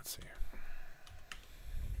right, let's see.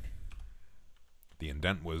 The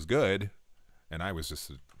indent was good, and I was just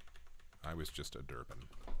a derpin.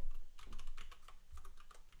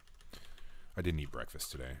 I didn't eat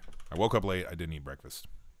breakfast today. I woke up late. I didn't eat breakfast.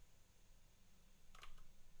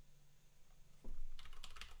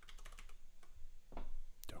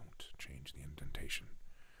 Don't change the indentation.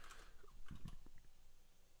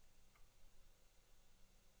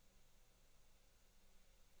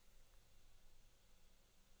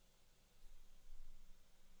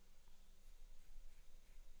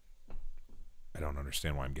 I don't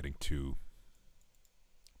understand why I'm getting two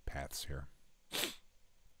paths here.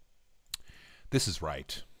 This is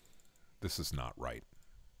right. This is not right.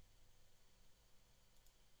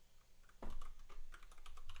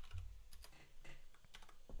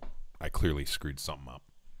 I clearly screwed something up.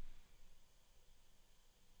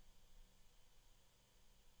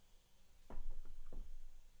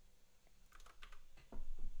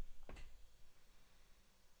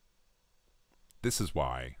 This is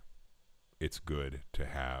why it's good to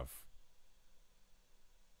have,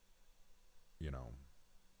 you know,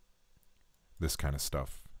 this kind of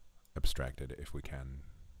stuff abstracted if we can.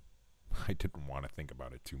 I didn't want to think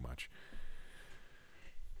about it too much.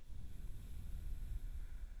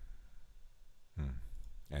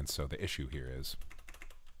 And so the issue here is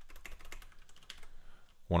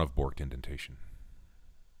one of borked indentation.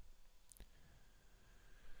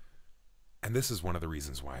 And this is one of the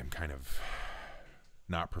reasons why I'm kind of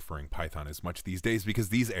not preferring Python as much these days, because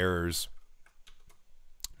these errors,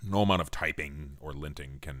 no amount of typing or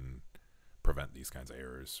linting can prevent these kinds of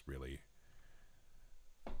errors, really.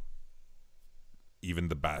 Even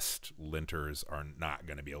the best linters are not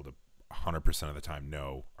going to be able to 100% of the time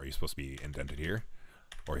know, are you supposed to be indented here?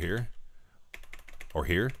 Or here? Or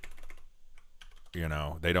here? You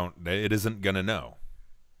know, it isn't going to know.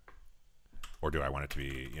 Or do I want it to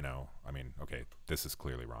be, you know, I mean, okay, this is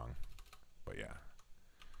clearly wrong. But yeah.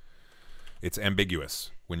 It's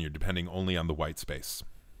ambiguous when you're depending only on the white space.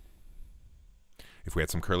 If we had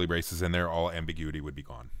some curly braces in there, all ambiguity would be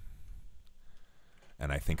gone.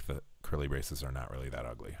 And I think the curly braces are not really that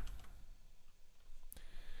ugly.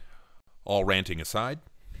 All ranting aside,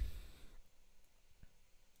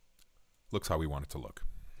 looks how we want it to look.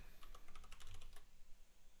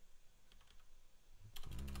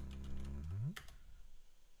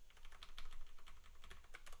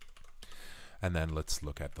 And then let's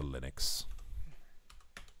look at the Linux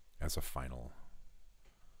as a final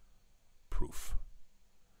proof.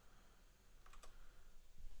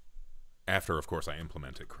 After, of course, I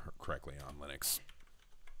implement it correctly on Linux.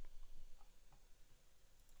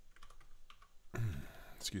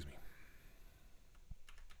 Excuse me.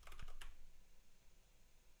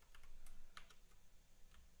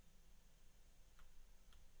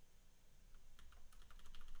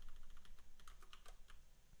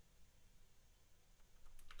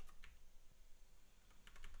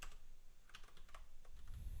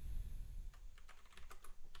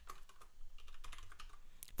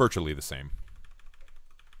 Virtually the same.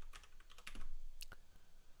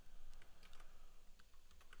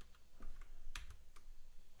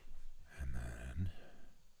 And then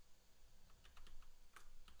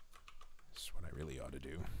this is what I really ought to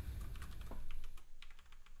do.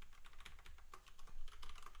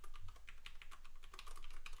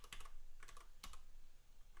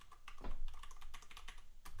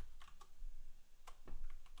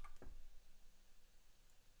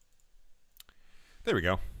 There we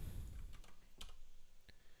go.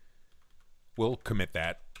 We'll commit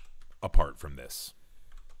that apart from this.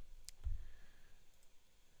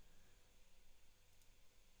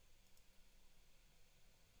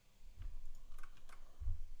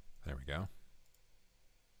 There we go.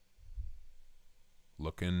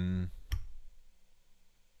 Looking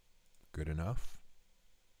good enough.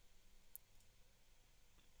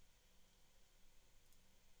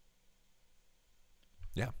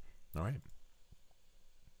 Yeah, all right.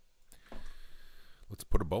 Let's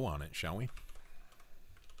put a bow on it, shall we?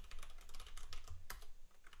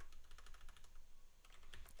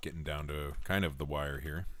 Getting down to kind of the wire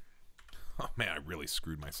here. Oh man, I really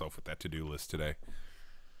screwed myself with that to-do list today.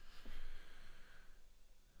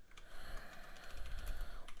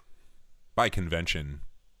 By convention,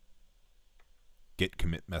 git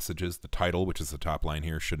commit messages, the title, which is the top line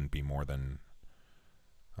here, shouldn't be more than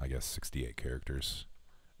I guess 68 characters.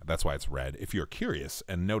 That's why it's red. If you're curious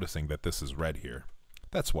and noticing that this is red here,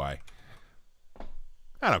 that's why.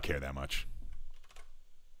 I don't care that much.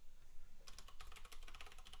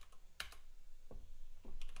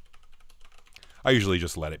 I usually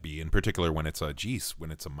just let it be, in particular when it's a, when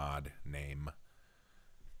it's a mod name.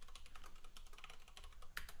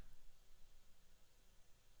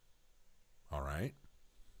 All right.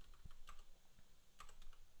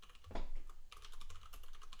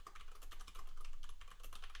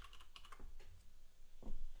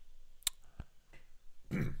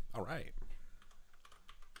 All right.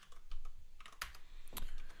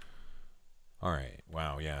 All right.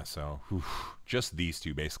 Wow. Yeah. So just these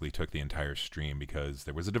two basically took the entire stream because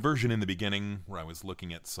there was a diversion in the beginning where I was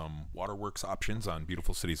looking at some waterworks options on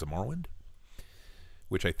Beautiful Cities of Morrowind,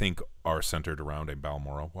 which I think are centered around a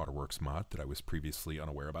Balmoral waterworks mod that I was previously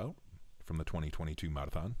unaware about from the 2022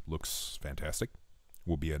 modathon. Looks fantastic.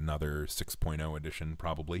 Will be another 6.0 edition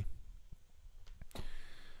probably.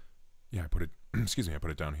 Yeah, I put it, excuse me, I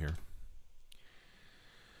put it down here.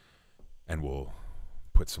 And we'll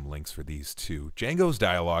put some links for these too. Django's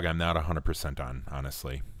dialogue I'm not 100% on,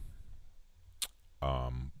 honestly.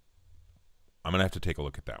 I'm going to have to take a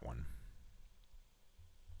look at that one.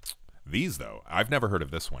 These, though, I've never heard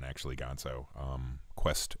of this one, actually, Gonzo.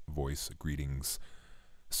 Quest voice greetings.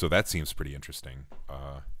 So that seems pretty interesting.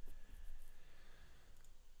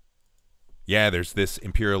 Yeah, there's this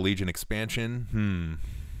Imperial Legion expansion.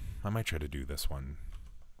 I might try to do this one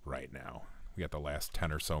right now. We got the last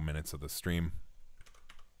 10 or so minutes of the stream.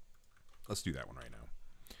 Let's do that one right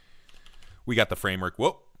now. We got the framework.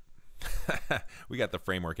 Whoa! We got the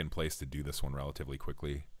framework in place to do this one relatively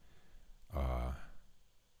quickly.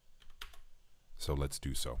 So let's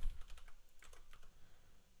do so.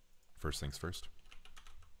 First things first.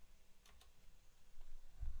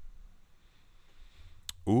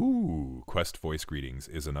 Ooh, Quest voice greetings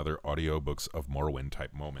is another audiobooks of Morrowind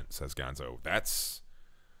type moment, says Gonzo.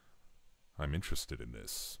 I'm interested in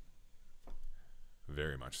this.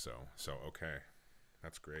 Very much so. So, okay.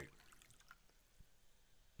 That's great.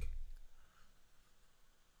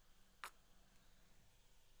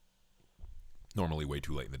 Normally way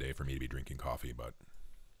too late in the day for me to be drinking coffee, but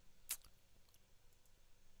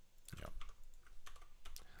yeah.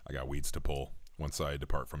 I got weeds to pull once I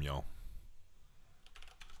depart from y'all.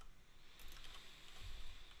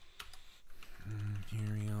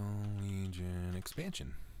 Imperial Legion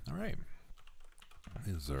expansion. All right.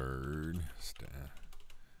 Wizard staff.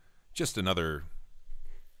 Just another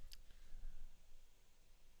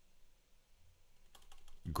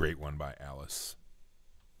great one by Alice.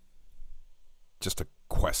 Just a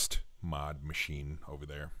quest mod machine over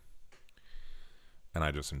there. And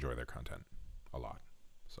I just enjoy their content a lot.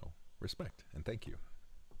 So respect and thank you.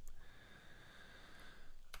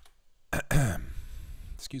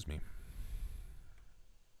 Excuse me.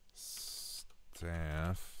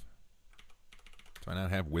 Staff. Do I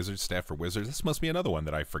not have wizard staff for wizards? This must be another one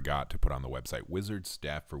that I forgot to put on the website. Wizard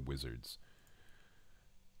staff for wizards.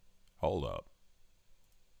 Hold up.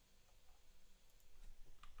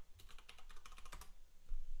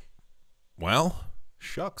 Well,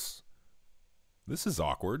 shucks. This is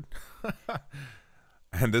awkward.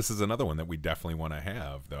 And this is another one that we definitely want to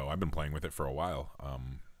have, though. I've been playing with it for a while.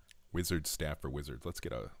 Wizard staff for wizards. Let's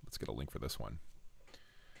get a link for this one.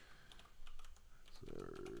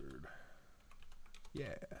 Wizard.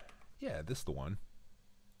 Yeah, this is the one.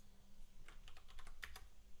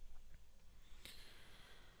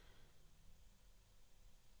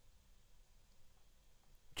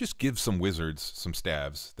 Just give some wizards some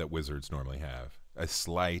stabs that wizards normally have. A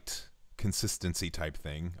slight consistency type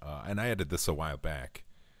thing. And I added this a while back.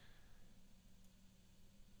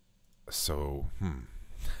 So,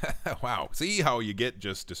 wow. See how you get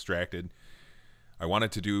just distracted? I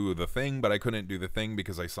wanted to do the thing, but I couldn't do the thing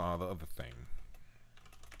because I saw the other thing.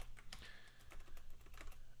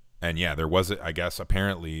 And yeah, there was, I guess,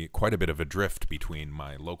 apparently quite a bit of a drift between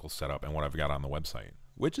my local setup and what I've got on the website.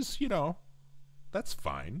 Which is, you know, that's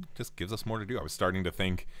fine. Just gives us more to do. I was starting to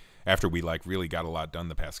think, after we like really got a lot done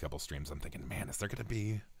the past couple streams, I'm thinking, man, is there going to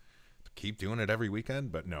be, keep doing it every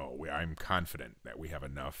weekend? But no, I'm confident that we have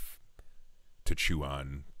enough to chew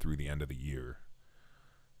on through the end of the year.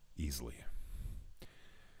 Easily.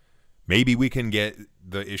 Maybe we can get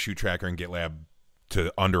the issue tracker and GitLab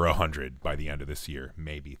to under 100 by the end of this year.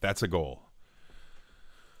 Maybe. That's a goal.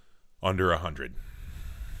 Under 100.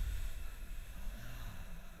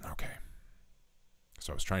 Okay.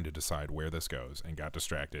 So I was trying to decide where this goes and got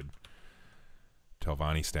distracted.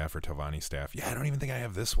 Telvanni staff or Telvanni staff. Yeah, I don't even think I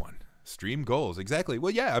have this one. Stream goals. Exactly.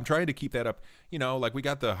 Well, yeah, I'm trying to keep that up. You know, like we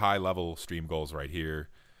got the high level stream goals right here.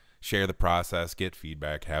 share the process, get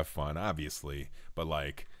feedback, have fun, obviously. But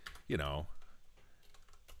like, you know,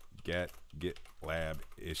 get lab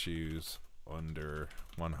issues under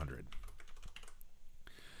 100.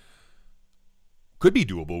 Could be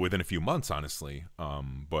doable within a few months, honestly.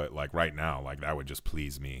 But like right now, like that would just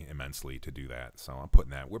please me immensely to do that. So I'm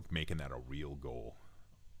putting that, we're making that a real goal.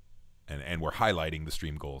 And we're highlighting the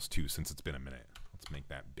stream goals too, since it's been a minute. Let's make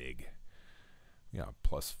that big. Yeah,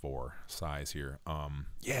 +4 size here.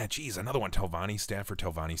 Yeah, geez, another one. Telvanni staff for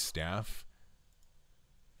Telvanni staff.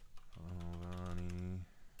 Telvanni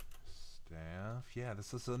staff. Yeah,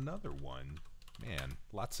 this is another one. Man,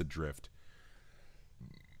 lots of drift.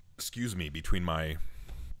 Excuse me, between my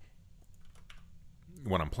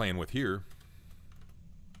what I'm playing with here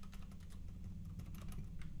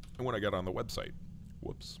and what I got on the website.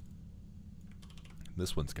 Whoops.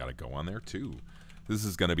 This one's got to go on there too. This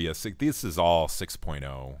is going to be this is all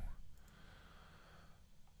 6.0.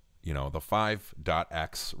 You know, the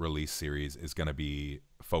 5.x release series is going to be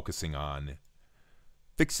focusing on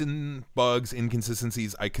fixing bugs,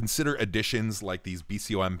 inconsistencies. I consider additions like these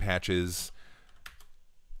BCOM patches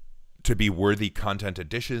to be worthy content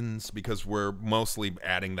additions because we're mostly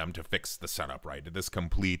adding them to fix the setup, right? This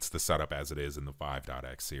completes the setup as it is in the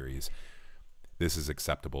 5.x series. This is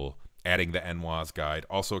acceptable. Adding the NWAS guide,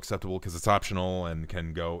 also acceptable because it's optional and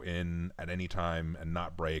can go in at any time and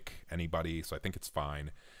not break anybody, so I think it's fine.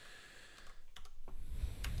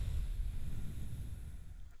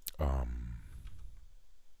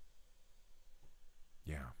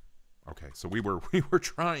 Yeah. Okay, so we were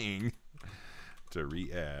trying to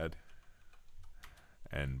re-add,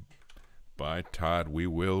 and by Todd, we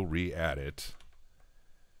will re-add it.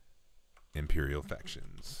 Imperial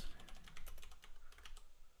factions.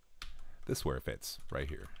 This is where it fits, right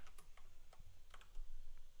here.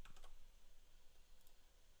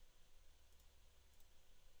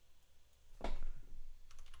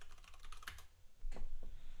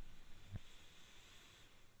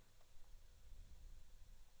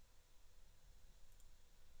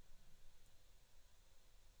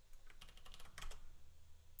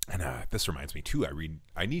 And this reminds me too.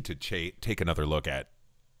 I need to take another look at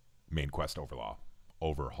main quest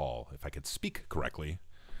overhaul, if I could speak correctly.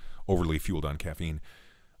 Overly fueled on caffeine.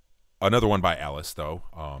 Another one by Alice, though.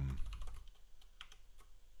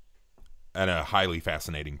 And a highly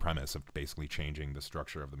fascinating premise of basically changing the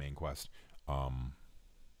structure of the main quest. Yeah,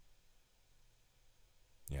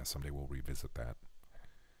 someday we'll revisit that.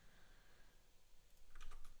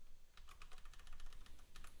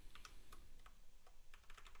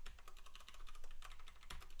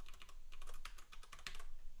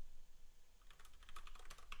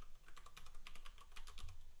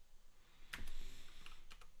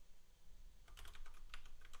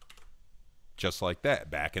 Just like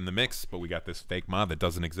that, back in the mix, but we got this fake mod that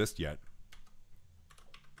doesn't exist yet.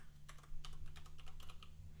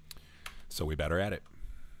 So we better add it.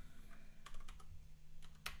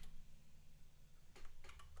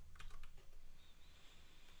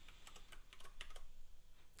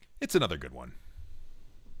 It's another good one.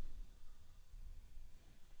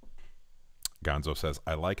 Gonzo says,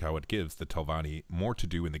 I like how it gives the Telvanni more to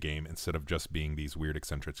do in the game instead of just being these weird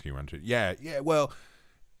eccentrics you run to. Yeah, well...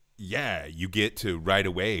 Yeah, you get to right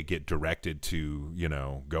away get directed to, you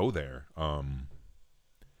know, go there.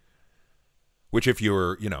 Which if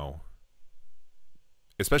you're, you know,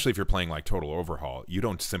 especially if you're playing like Total Overhaul, you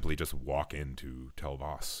don't simply just walk into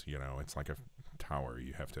Telvos, you know, it's like a tower.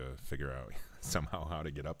 You have to figure out somehow how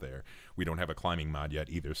to get up there. We don't have a climbing mod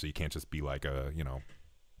yet either, so you can't just be like a, you know,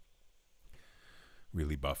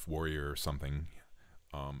 really buff warrior or something.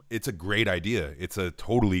 It's a great idea. It's a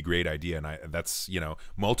totally great idea, and that's, you know,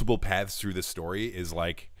 multiple paths through this story is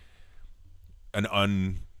like an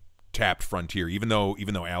untapped frontier. Even though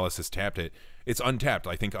Alice has tapped it, it's untapped.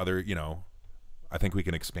 I think I think we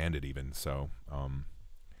can expand it even. So,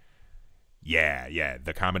 yeah,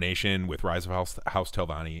 the combination with Rise of House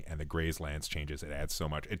Telvanni and the Grey's Lance changes, it adds so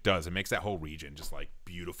much. It does. It makes that whole region just like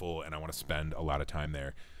beautiful, and I want to spend a lot of time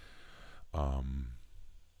there.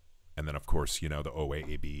 And then, of course, you know, the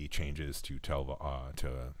OAAB changes to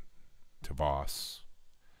Voss.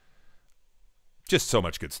 Just so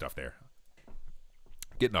much good stuff there.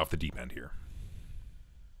 Getting off the deep end here.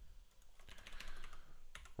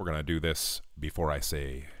 We're going to do this before I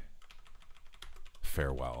say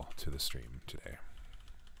farewell to the stream today.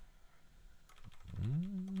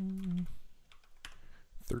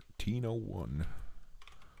 1301.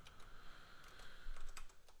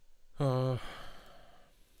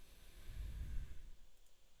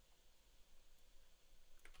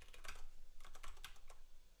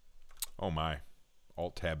 Oh my.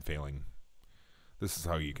 Alt-tab failing. This is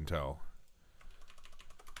how you can tell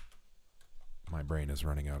my brain is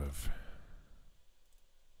running out of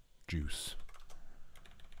juice.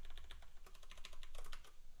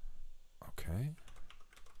 Okay.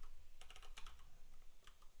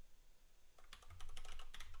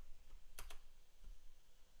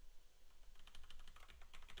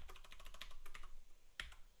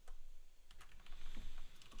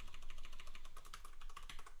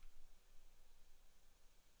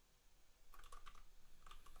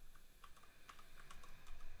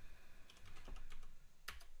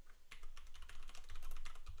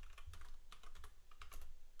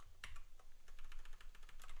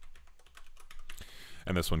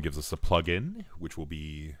 And this one gives us a plugin, which will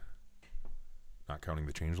be, not counting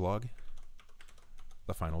the change log,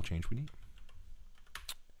 the final change we need.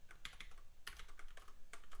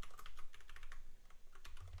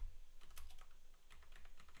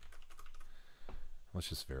 Let's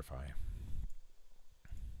just verify.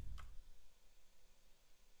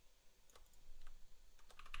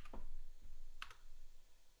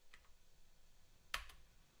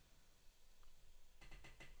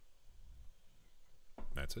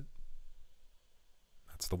 That's it.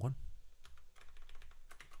 That's the one.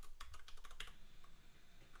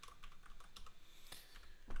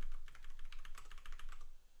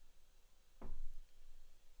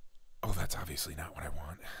 Oh, that's obviously not what I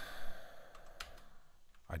want.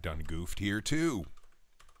 I done goofed here too.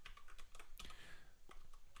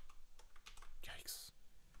 Yikes.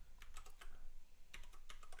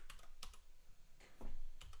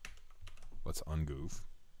 Let's ungoof.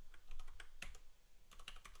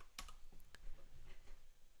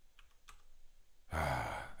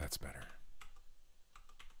 Ah, that's better.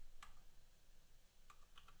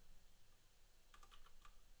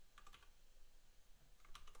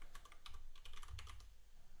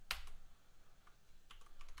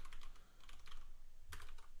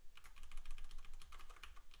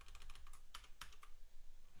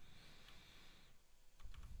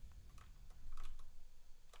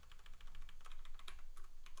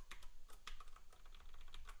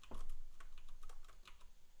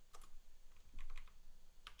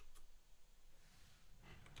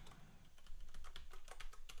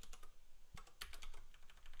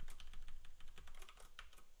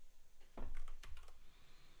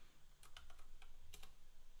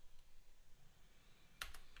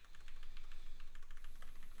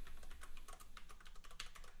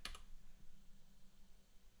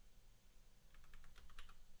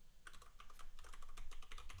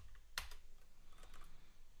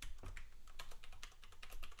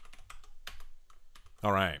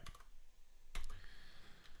 All right.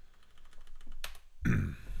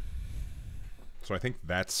 So I think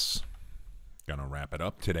that's going to wrap it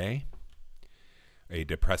up today. A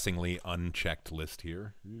depressingly unchecked list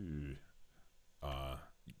here.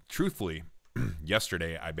 Truthfully,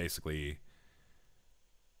 yesterday I basically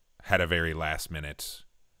had a very last minute,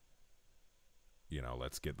 you know,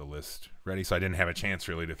 let's get the list ready. So I didn't have a chance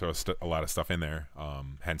really to throw a lot of stuff in there.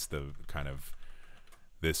 Hence the kind of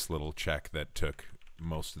this little check that took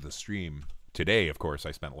most of the stream. Today, of course,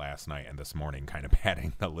 I spent last night and this morning kind of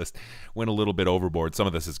padding the list. Went a little bit overboard. Some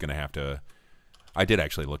of this is going to have to... I did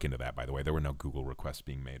actually look into that, by the way. There were no Google requests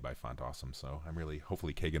being made by Font Awesome, so I'm really...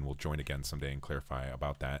 Hopefully Kagan will join again someday and clarify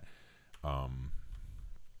about that. But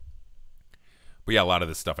yeah, a lot of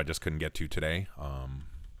this stuff I just couldn't get to today.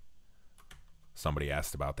 Somebody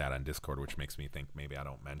asked about that on Discord, which makes me think maybe I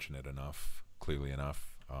don't mention it enough, clearly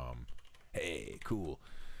enough. Hey, cool.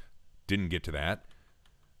 Didn't get to that.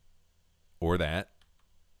 Or that.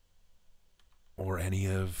 Or any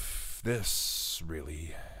of this,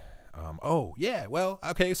 really. Oh, yeah, well,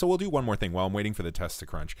 okay, so we'll do one more thing while I'm waiting for the test to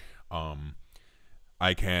crunch.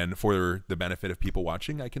 I can, for the benefit of people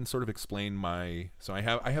watching, I can sort of explain my... So I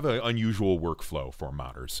have an unusual workflow for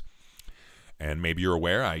modders. And maybe you're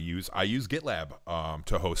aware, I use GitLab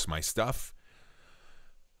to host my stuff.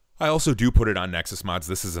 I also do put it on Nexus Mods.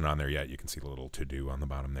 This isn't on there yet. You can see the little to-do on the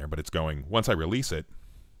bottom there, but it's going... Once I release it,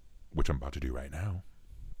 which I'm about to do right now,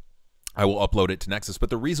 I will upload it to Nexus. But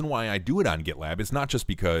the reason why I do it on GitLab is not just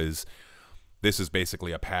because this is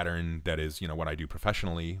basically a pattern that is, you know, what I do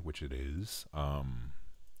professionally, which it is.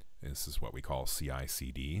 This is what we call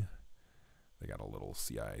CI/CD. They got a little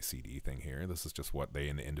CI/CD thing here. This is just what they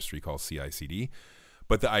in the industry call CI/CD.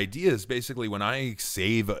 But the idea is basically when I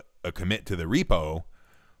save a commit to the repo,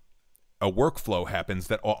 a workflow happens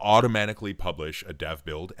that will automatically publish a dev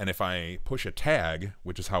build. And if I push a tag,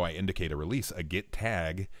 which is how I indicate a release, a git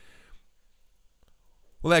tag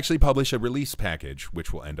will actually publish a release package,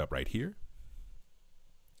 which will end up right here.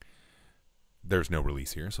 there's no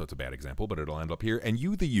release here, so it's a bad example, but it'll end up here. And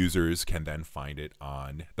you, the users, can then find it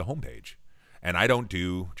on the homepage. And I don't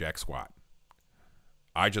do jack squat.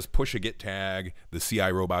 I just push a git tag, the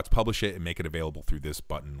CI robots publish it, and make it available through this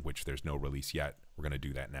button, which there's no release yet. We're going to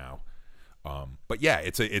do that now. But yeah,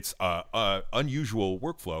 it's a unusual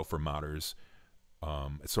workflow for modders.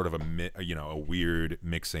 It's sort of a weird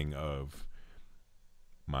mixing of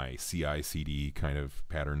my CI/CD kind of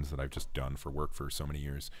patterns that I've just done for work for so many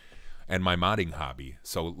years, and my modding hobby.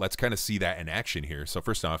 So let's kind of see that in action here. So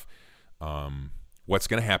first off, what's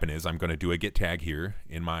going to happen is I'm going to do a git tag here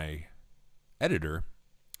in my editor,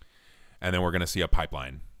 and then we're going to see a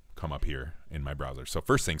pipeline come up here in my browser. So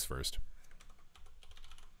first things first,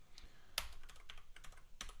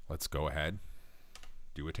 let's go ahead,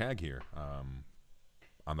 do a tag here.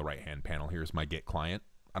 On the right-hand panel here is my Git client.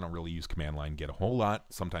 I don't really use command line Git a whole lot.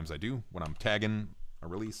 Sometimes I do when I'm tagging a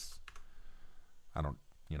release. I don't,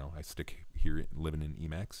 I stick here living in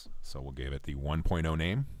Emacs. So we'll give it the 1.0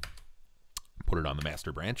 name, put it on the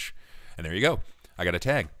master branch, and there you go. I got a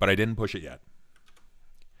tag, but I didn't push it yet.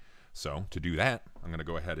 So to do that, I'm going to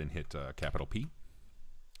go ahead and hit capital P,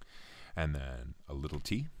 and then a little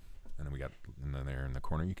t, and then we got there in the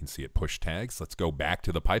corner, you can see it push tags. Let's go back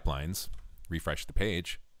to the pipelines, refresh the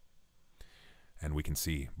page, and we can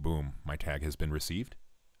see, boom, my tag has been received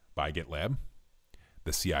by GitLab.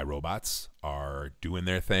 The CI robots are doing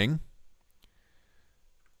their thing.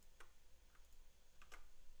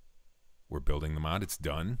 We're building the mod. It's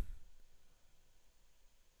done.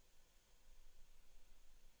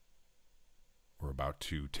 We're about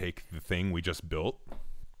to take the thing we just built,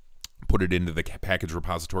 put it into the package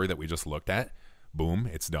repository that we just looked at. Boom,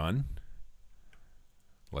 it's done.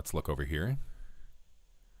 Let's look over here.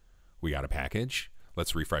 We got a package.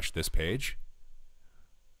 Let's refresh this page.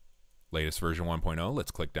 Latest version 1.0. Let's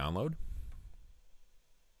click download.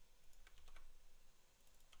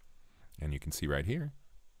 And you can see right here,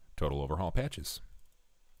 total overhaul patches.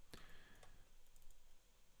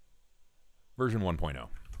 Version 1.0.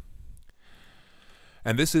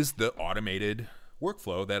 And this is the automated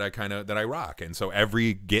workflow that I rock. And so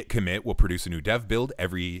every git commit will produce a new dev build.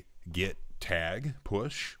 Every git tag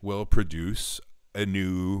push will produce a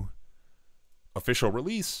new official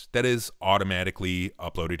release that is automatically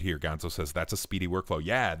uploaded here. Gonzo says that's a speedy workflow.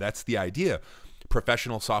 Yeah, that's the idea.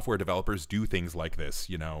 Professional software developers do things like this.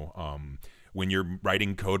 When you're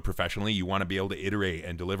writing code professionally, you want to be able to iterate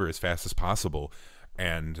and deliver as fast as possible.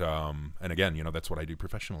 And again, that's what I do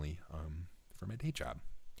professionally for my day job.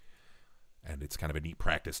 And it's kind of a neat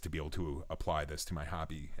practice to be able to apply this to my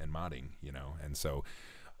hobby and modding, And so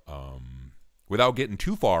without getting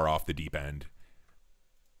too far off the deep end,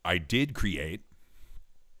 I did create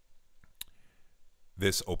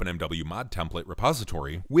this OpenMW mod template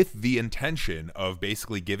repository with the intention of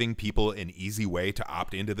basically giving people an easy way to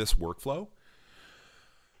opt into this workflow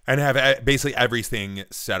and have basically everything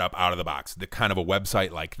set up out of the box. The kind of a website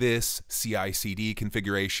like this, CI/CD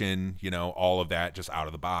configuration, all of that just out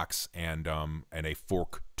of the box, and a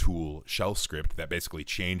fork tool shell script that basically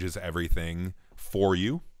changes everything for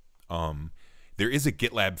you. There is a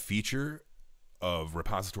GitLab feature of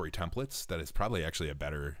repository templates that is probably actually a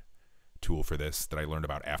better tool for this that I learned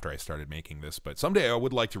about after I started making this. But someday I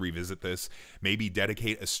would like to revisit this, maybe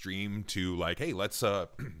dedicate a stream to like, hey, let's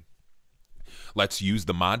use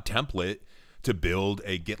the mod template to build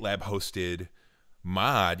a GitLab hosted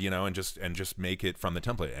mod, and just make it from the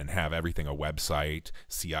template and have everything, a website,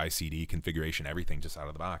 CI/CD configuration, everything just out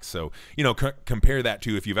of the box. So, compare that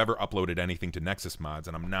to if you've ever uploaded anything to Nexus mods,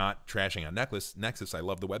 and I'm not trashing on Nexus. I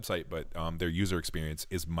love the website, but their user experience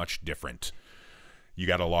is much different. You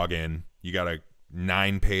got to log in. You got a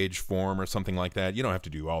 9-page form or something like that. You don't have to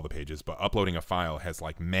do all the pages, but uploading a file has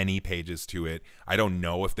like many pages to it. I don't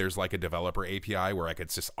know if there's like a developer API where I could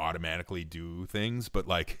just automatically do things, but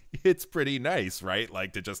like it's pretty nice, right?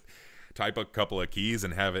 Like to just type a couple of keys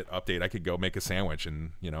and have it update. I could go make a sandwich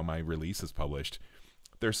and my release is published.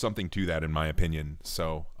 There's something to that in my opinion.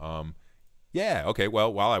 So yeah, okay,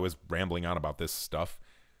 well, while I was rambling on about this stuff,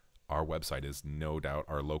 our website is no doubt,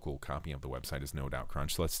 our local copy of the website is no doubt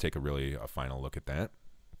crunch. So let's take a final look at that.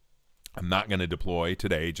 I'm not going to deploy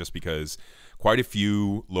today just because quite a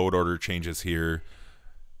few load order changes here.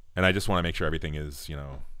 And I just want to make sure everything is,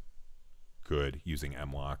 good using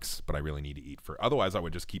mlocks. But I really need to eat otherwise I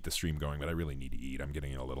would just keep the stream going, but I really need to eat. I'm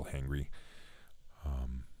getting a little hangry.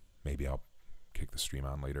 Maybe I'll kick the stream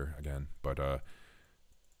on later again. But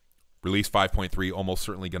release 5.3 almost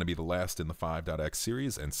certainly going to be the last in the 5.x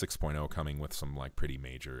series, and 6.0 coming with some like pretty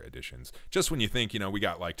major additions. Just when you think, we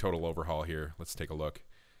got like total overhaul here, let's take a look.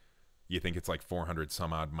 You think it's like 400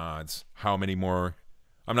 some odd mods. How many more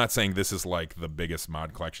I'm not saying this is like the biggest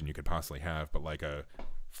mod collection you could possibly have, but like a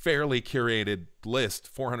fairly curated list,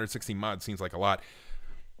 460 mods seems like a lot.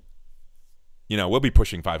 You know, we'll be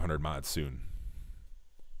pushing 500 mods soon.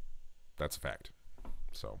 That's a fact.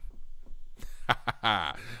 So,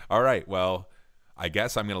 all right. Well, I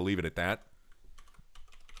guess I'm going to leave it at that.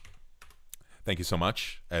 Thank you so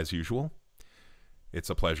much, as usual. It's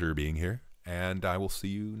a pleasure being here, and I will see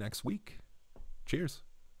you next week. Cheers.